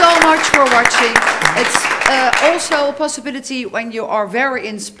 Thank you so much for watching. It's also a possibility when you are very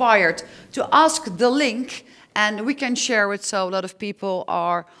inspired to ask the link, and we can share it, so a lot of people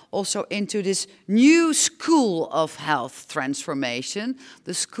are also into this new school of health transformation,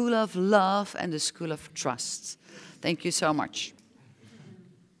 the school of love and the school of trust. Thank you so much.